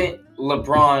isn't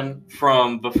LeBron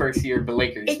from the first year of the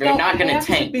Lakers. They're not going to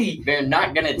tank. They're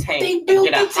not going to tank and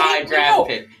get a high draft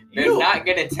pick. They're not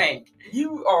going to tank.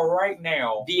 You are right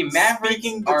now. The Mavericks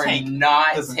are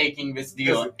not taking this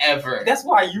deal ever. That's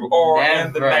why you are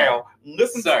in the now.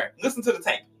 Listen to the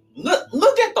tank.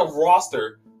 Look at the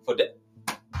roster for that.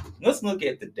 Let's look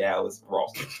at the Dallas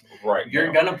roster right now.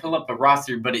 You're going to pull up the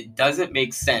roster, but it doesn't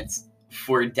make sense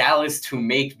for Dallas to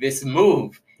make this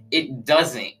move. It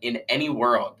doesn't in any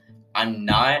world. I'm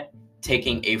not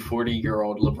taking a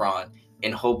 40-year-old LeBron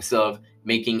in hopes of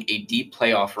making a deep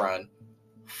playoff run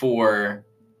for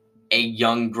a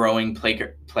young, growing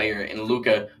player in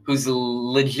Luka who's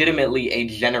legitimately a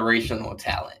generational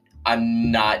talent.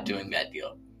 I'm not doing that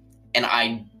deal. And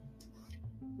I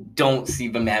don't see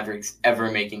the Mavericks ever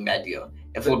making that deal.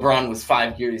 If LeBron was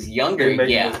 5 years younger,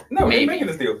 they're making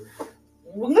this deal.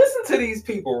 Listen to these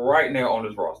people right now on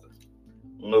this roster.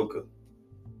 Luka,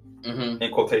 Mm-hmm.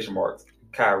 in quotation marks,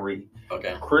 Kyrie,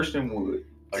 Okay. Christian Wood,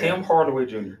 Okay. Tim Hardaway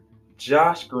Jr.,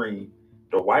 Josh Green,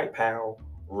 Dwight Powell,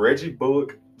 Reggie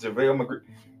Bullock, JaVale McGree.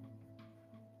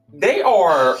 They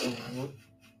are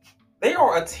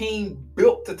a team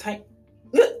built to tank.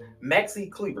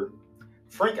 Maxi Kleber,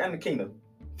 Frank Ntilikina.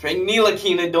 Frank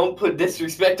Ntilikina, don't put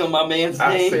disrespect on my man's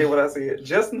I name. said what I said.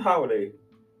 Justin Holiday,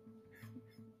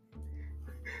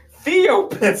 Theo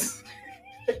Pinson.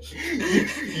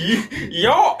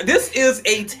 Y'all, this is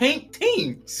a tank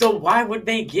team. So why would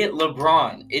they get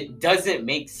LeBron? It doesn't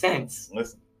make sense.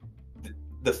 Listen,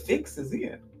 the fix is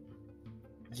in.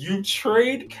 You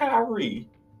trade Kyrie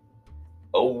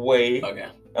away. Okay.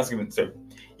 Excuse me, sir.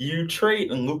 You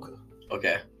trade Luka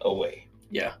Okay. away.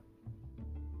 Yeah.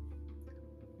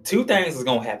 Two things is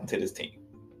gonna happen to this team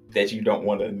that you don't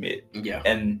want to admit. Yeah.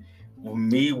 And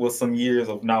me with some years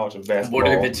of knowledge of basketball. What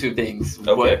are the two things?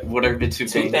 Okay. What are the two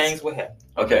things? Two things will happen.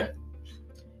 Okay.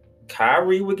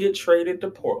 Kyrie would get traded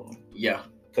to Portland. Yeah.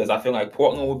 Because I feel like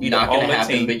Portland would be Not the gonna only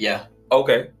happen, team. but yeah.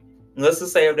 Okay. Let's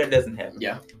just say if that doesn't happen.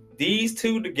 Yeah. These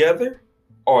two together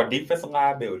are a defensive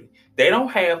liability. They don't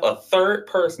have a third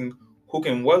person who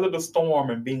can weather the storm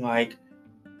and be like,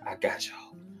 I got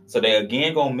y'all. So they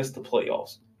again gonna miss the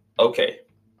playoffs. Okay.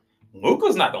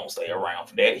 Luka's not gonna stay around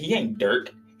for that. He ain't Dirk.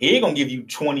 He ain't gonna give you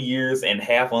 20 years and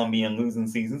half on being losing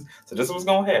seasons. So this is what's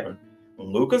gonna happen.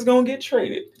 Luka's gonna get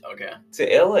traded Okay.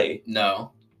 to LA.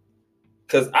 No.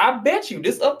 Because I bet you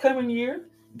this upcoming year,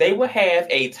 they will have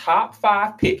a top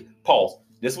 5 pick. Pause.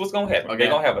 This is what's gonna happen. Okay.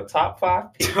 They're gonna have a top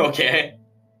 5 pick. Okay.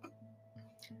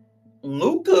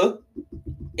 Luka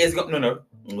is gonna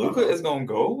is gonna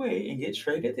go away and get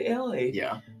traded to LA.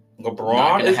 Yeah.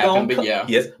 LeBron is happen, gonna but yeah.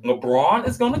 Yes, LeBron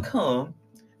is gonna come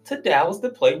to Dallas to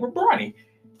play with Bronny.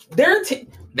 Their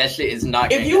That shit is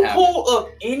not. If you pull up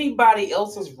anybody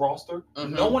else's roster,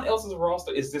 Mm-hmm. no one else's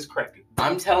roster is this crappy.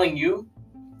 I'm telling you,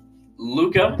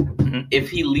 Luka, Mhm. if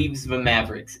he leaves the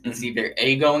Mavericks, it's Mhm. either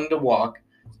A, going to walk,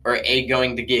 or A,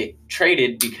 going to get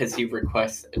traded because he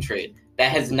requests a trade.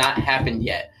 That has not happened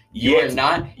yet. You are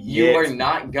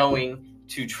not going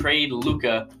to trade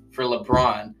Luka for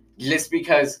LeBron just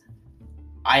because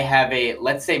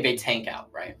let's say they tank out,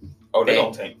 right? Oh, they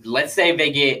don't tank. Let's say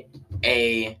they get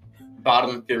a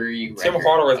bottom 3 record. Tim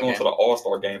Hardaway is Okay. going to the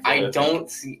All-Star game.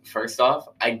 First off,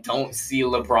 I don't see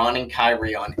LeBron and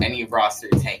Kyrie on any roster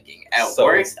tanking. At So-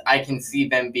 worst, I can see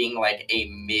them being like a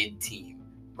mid team,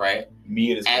 right?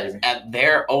 Mid is crazy. At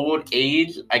their old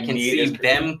age, I can Mid see is crazy.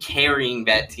 them carrying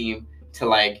that team to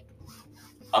like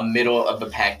a middle of the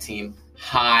pack team,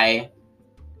 high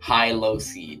low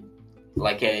seed,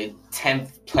 like a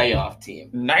 10th playoff team.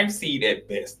 9th seed at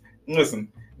best.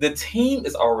 Listen, the team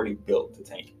is already built to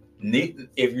tank.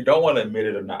 If you don't want to admit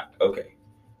it or not, okay.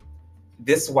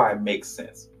 This is why it makes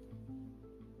sense.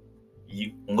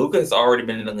 Luka has already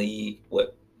been in the league,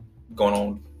 going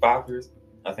on 5 years,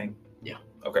 I think? Yeah.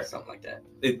 Okay. Something like that.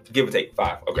 Give or take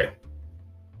 5. Okay.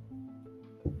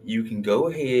 You can go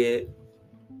ahead,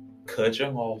 cut your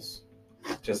loss,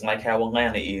 just like how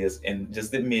Atlanta is, and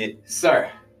just admit, Sir.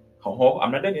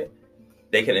 I'm not done yet.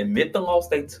 They can admit the loss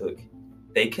they took.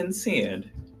 They can send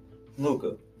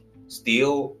Luka,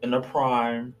 still in the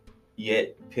prime,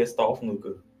 yet pissed off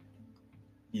Luka.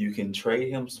 You can trade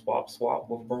him swap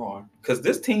with Braun. Because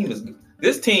this team, the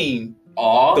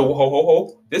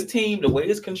way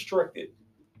it's constructed,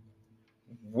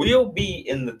 will be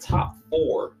in the top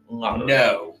 4 lottery.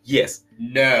 No. Yes.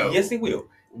 No. Yes, it will.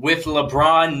 With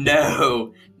LeBron,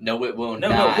 no. No, it will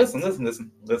not. No, listen.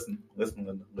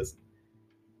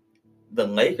 The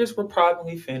Lakers will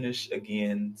probably finish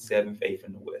again 7th, 8th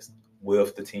in the West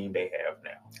with the team they have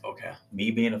now. Okay.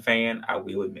 Me being a fan, I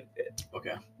will admit that.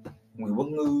 Okay. We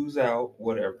will lose out,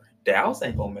 whatever. Dallas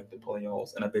ain't going to make the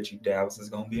playoffs, and I bet you Dallas is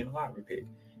going to be in the lottery pick.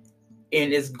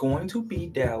 And it's going to be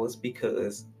Dallas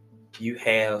because you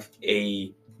have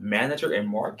a manager in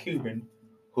Mark Cuban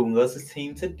who loves his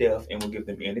team to death and will give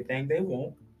them anything they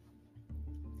want.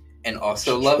 And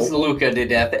also loves Luka to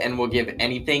death and will give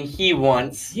anything he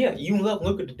wants. Yeah, you love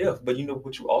Luka to death, but you know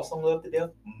what you also love to death?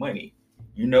 Money.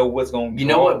 You know what's going to... You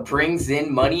know what brings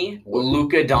in money?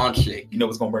 Luka Doncic. You know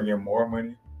what's going to bring in more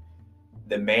money?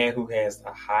 The man who has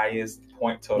the highest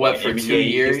point total What, in for NBA 2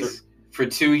 years? history. For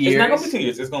 2 years? It's not going to be 2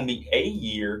 years. It's going to be a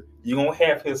year. You're going to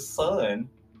have his son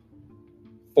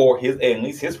for at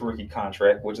least his rookie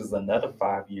contract, which is another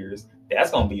 5 years. That's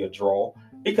going to be a draw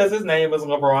because his name is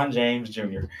LeBron James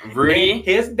Jr. Really? And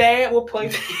his dad will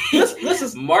play. This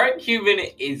is Mark Cuban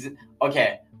is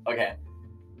okay.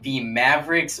 The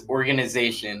Mavericks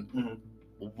organization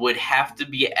would have to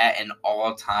be at an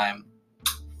all-time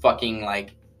fucking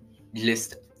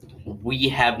just We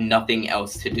have nothing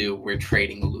else to do. We're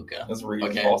trading Luka. Let's read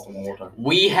Boston one more time.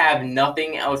 We have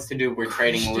nothing else to do. We're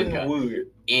trading Luka. Wood.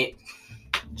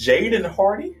 Jaden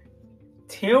Hardy.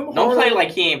 Tim Hardy. Don't play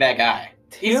like he ain't that guy.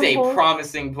 He's a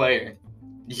promising player.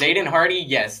 Jaden Hardy,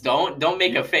 yes. Don't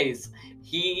make a face.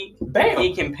 He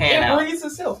can pan out. It reads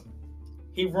itself.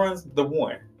 He runs the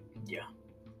one. Yeah.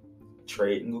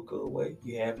 Trading Luka away.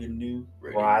 You have your new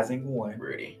rising one.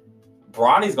 Ready.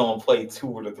 Bronny's gonna play 2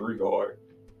 or the 3 guard.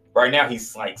 Right now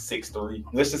he's like 6'3".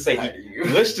 Let's just say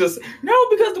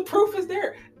because the proof is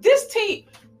there. This team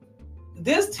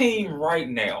right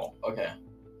now,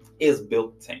 is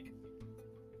built to tank.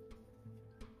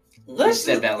 You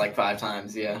said that like 5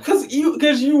 times, yeah. Because you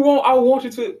want. I want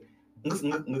you to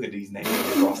look at these names.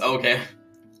 Okay.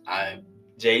 And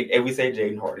we say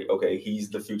Jaden Hardy. Okay, he's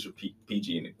the future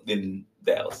PG in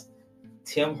Dallas.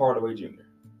 Tim Hardaway Jr.,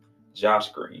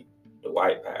 Josh Green,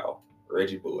 Dwight Powell,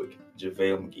 Reggie Bullock,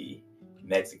 JaVale McGee,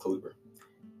 Maxi Kleber,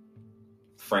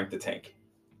 Frank the Tank.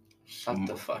 Shut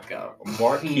the fuck up.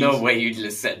 Marquise. No way you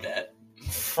just said that.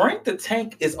 Frank the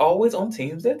Tank is always on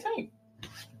teams that tank.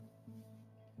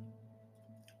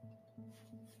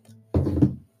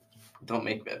 Don't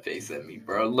make that face at me,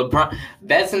 bro. LeBron,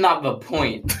 that's not the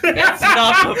point. That's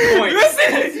not the point.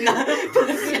 Listen, that's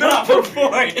not the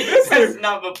point. That's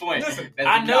not the point. Listen,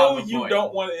 I know you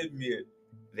don't want to admit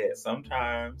that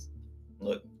sometimes,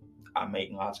 look, I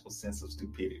make logical sense of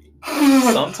stupidity.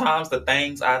 Sometimes the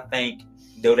things I think,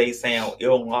 though they sound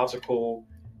illogical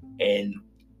and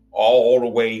all the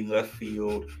way left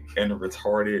field and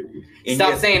retarded. And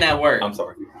Stop saying that word. I'm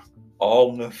sorry.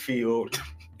 All left field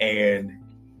and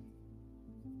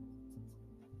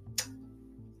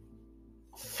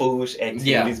foolish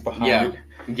activities behind it.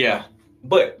 Yeah.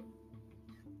 But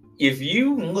if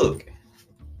you look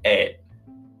at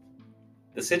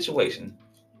the situation,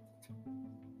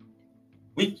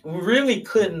 we really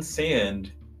couldn't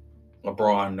send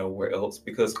LeBron nowhere else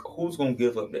because who's going to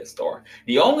give up that star?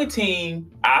 The only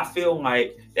team I feel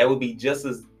like that would be just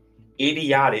as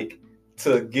idiotic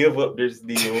to give up this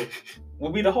deal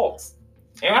would be the Hawks.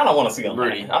 And I don't want to see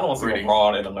Atlanta. I don't want to see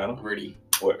LeBron in Atlanta. Rudy.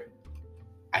 What?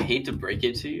 I hate to break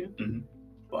it to you,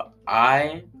 but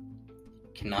I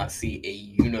cannot see a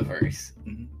universe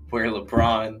where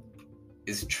LeBron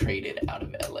is traded out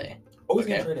of LA. Oh, he's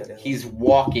getting traded out of LA. He's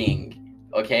walking,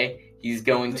 okay? He's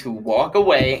going to walk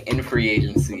away in free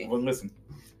agency. Well, listen.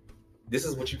 This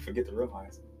is what you forget to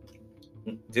realize.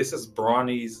 This is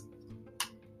Bronny's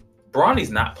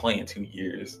not playing 2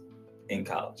 years in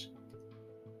college.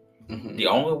 The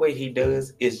only way he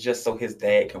does is just so his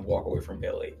dad can walk away from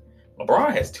LA.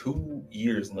 LeBron has 2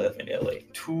 years left in LA.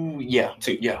 2. Yeah.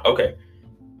 Okay.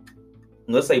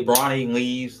 Let's say Bronny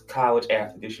leaves college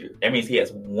after this year. That means he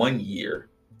has 1 year.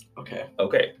 Okay.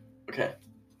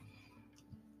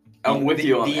 I'm with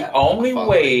you on that. The only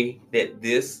way that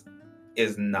this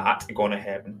is not going to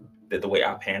happen, that the way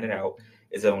I pan it out,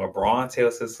 is that when LeBron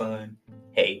tells his son,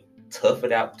 hey, tough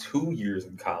it out 2 years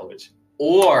in college.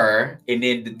 And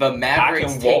then the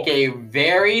Mavericks take a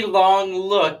very long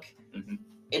look.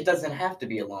 It doesn't have to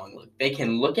be a long look. They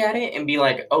can look at it and be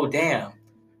like, oh, damn,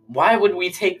 why would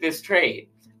we take this trade?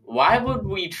 Why would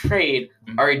we trade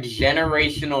our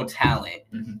generational talent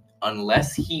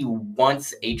unless he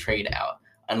wants a trade out?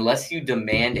 Unless you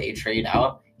demand a trade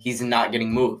out, he's not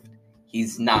getting moved.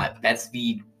 He's not. That's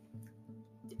the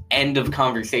end of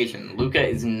conversation. Luka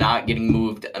is not getting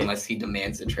moved unless he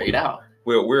demands a trade out.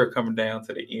 Well, we're coming down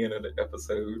to the end of the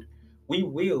episode. We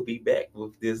will be back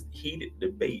with this heated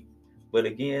debate. But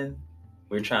again,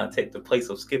 we're trying to take the place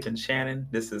of Skip and Shannon.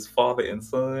 This is Father and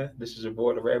Son. This is your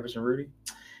boy, the Ravage and Rudy.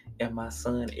 And my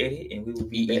son, Eddie. And we will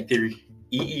be EE3.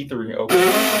 EE3,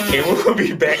 okay. And we will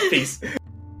be back. Peace.